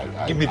place.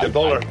 Give me the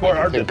dollar. Where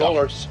are the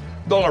dollars?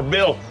 Dollar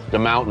bill. The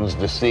mountains,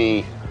 the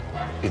sea.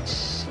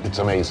 It's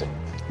amazing.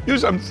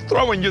 Yes, I'm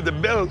throwing you the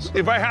bills.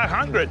 If I had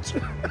hundreds.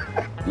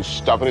 You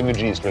stuff it in the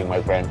G-string,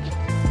 my friend.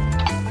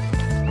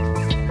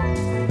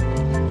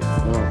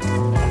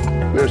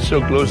 We're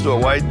so close to a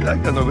white. I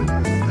cannot.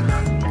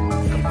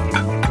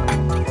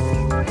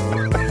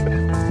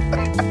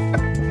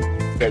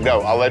 Okay,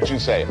 no, I'll let you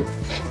say it.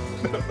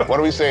 What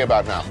do we say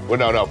about now? Well,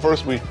 no.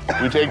 First, we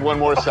take one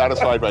more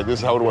satisfied bite. This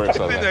is how it works.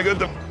 I think I got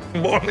the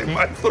ball in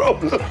my throat.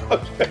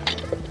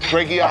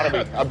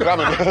 Tracheotomy. I'm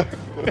coming.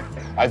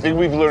 I think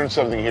we've learned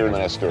something here in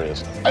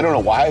Asturias. I don't know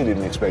why I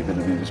didn't expect it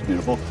to be this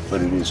beautiful,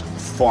 but it is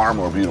far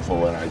more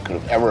beautiful than I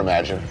could have ever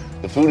imagined.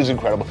 The food is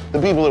incredible.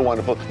 The people are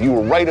wonderful. You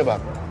were right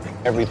about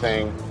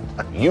everything.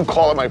 You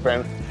call it, my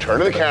friend, turn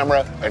to the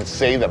camera and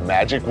say the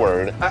magic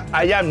word.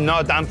 I am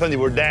not Anthony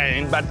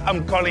Bourdain, but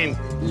I'm calling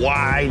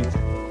white.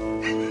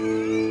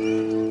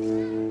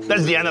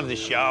 That's the end of the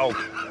show.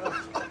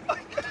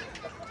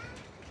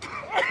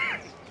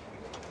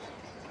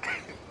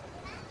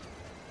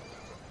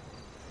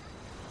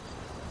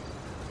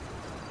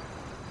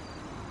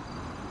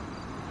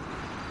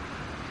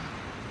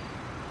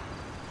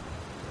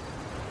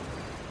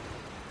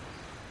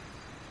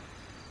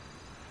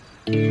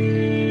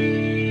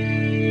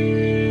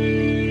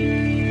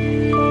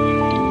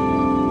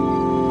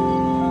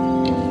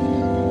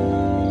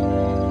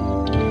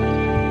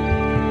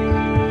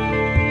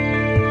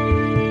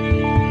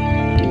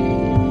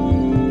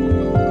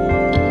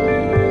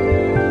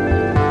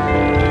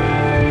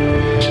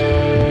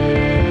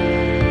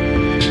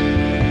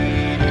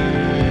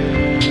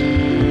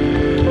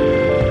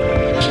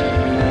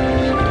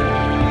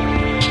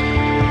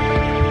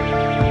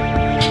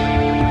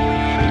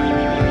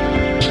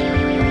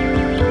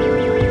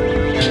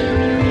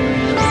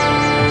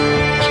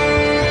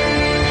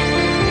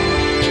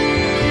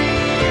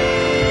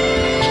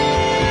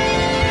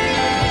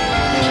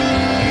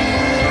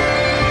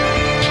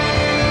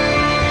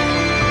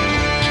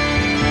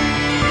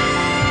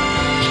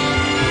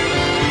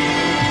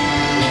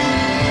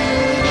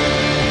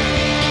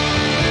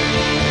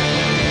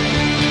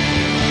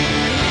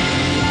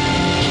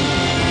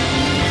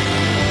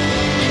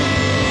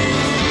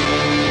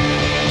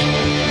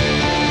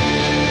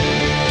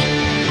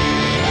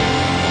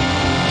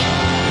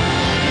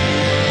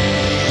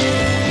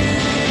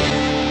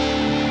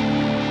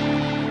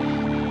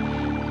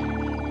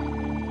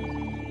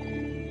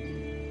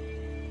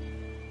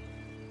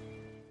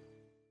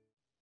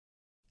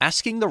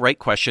 Asking the right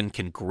question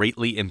can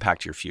greatly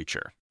impact your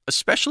future,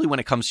 especially when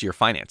it comes to your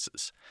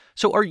finances.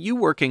 So are you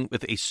working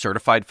with a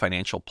certified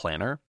financial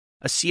planner,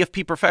 a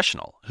CFP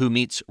professional who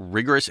meets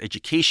rigorous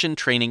education,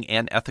 training,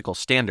 and ethical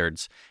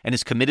standards and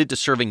is committed to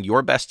serving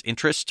your best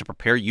interests to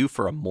prepare you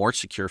for a more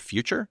secure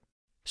future?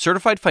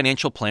 Certified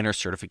Financial Planner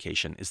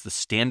certification is the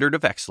standard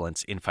of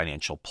excellence in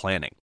financial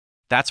planning.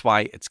 That's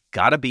why it's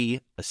gotta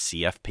be a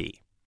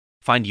CFP.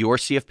 Find your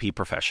CFP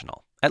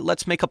professional at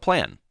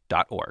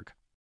letsmakeaplan.org.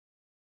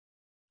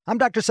 I'm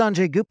Dr.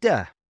 Sanjay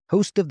Gupta,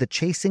 host of the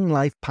Chasing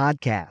Life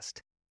podcast.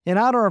 In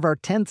honor of our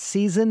 10th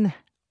season,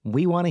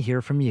 we want to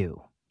hear from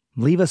you.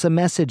 Leave us a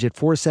message at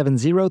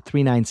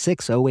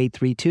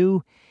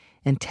 470-396-0832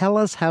 and tell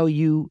us how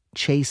you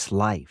chase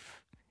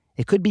life.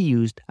 It could be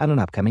used on an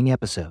upcoming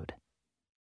episode.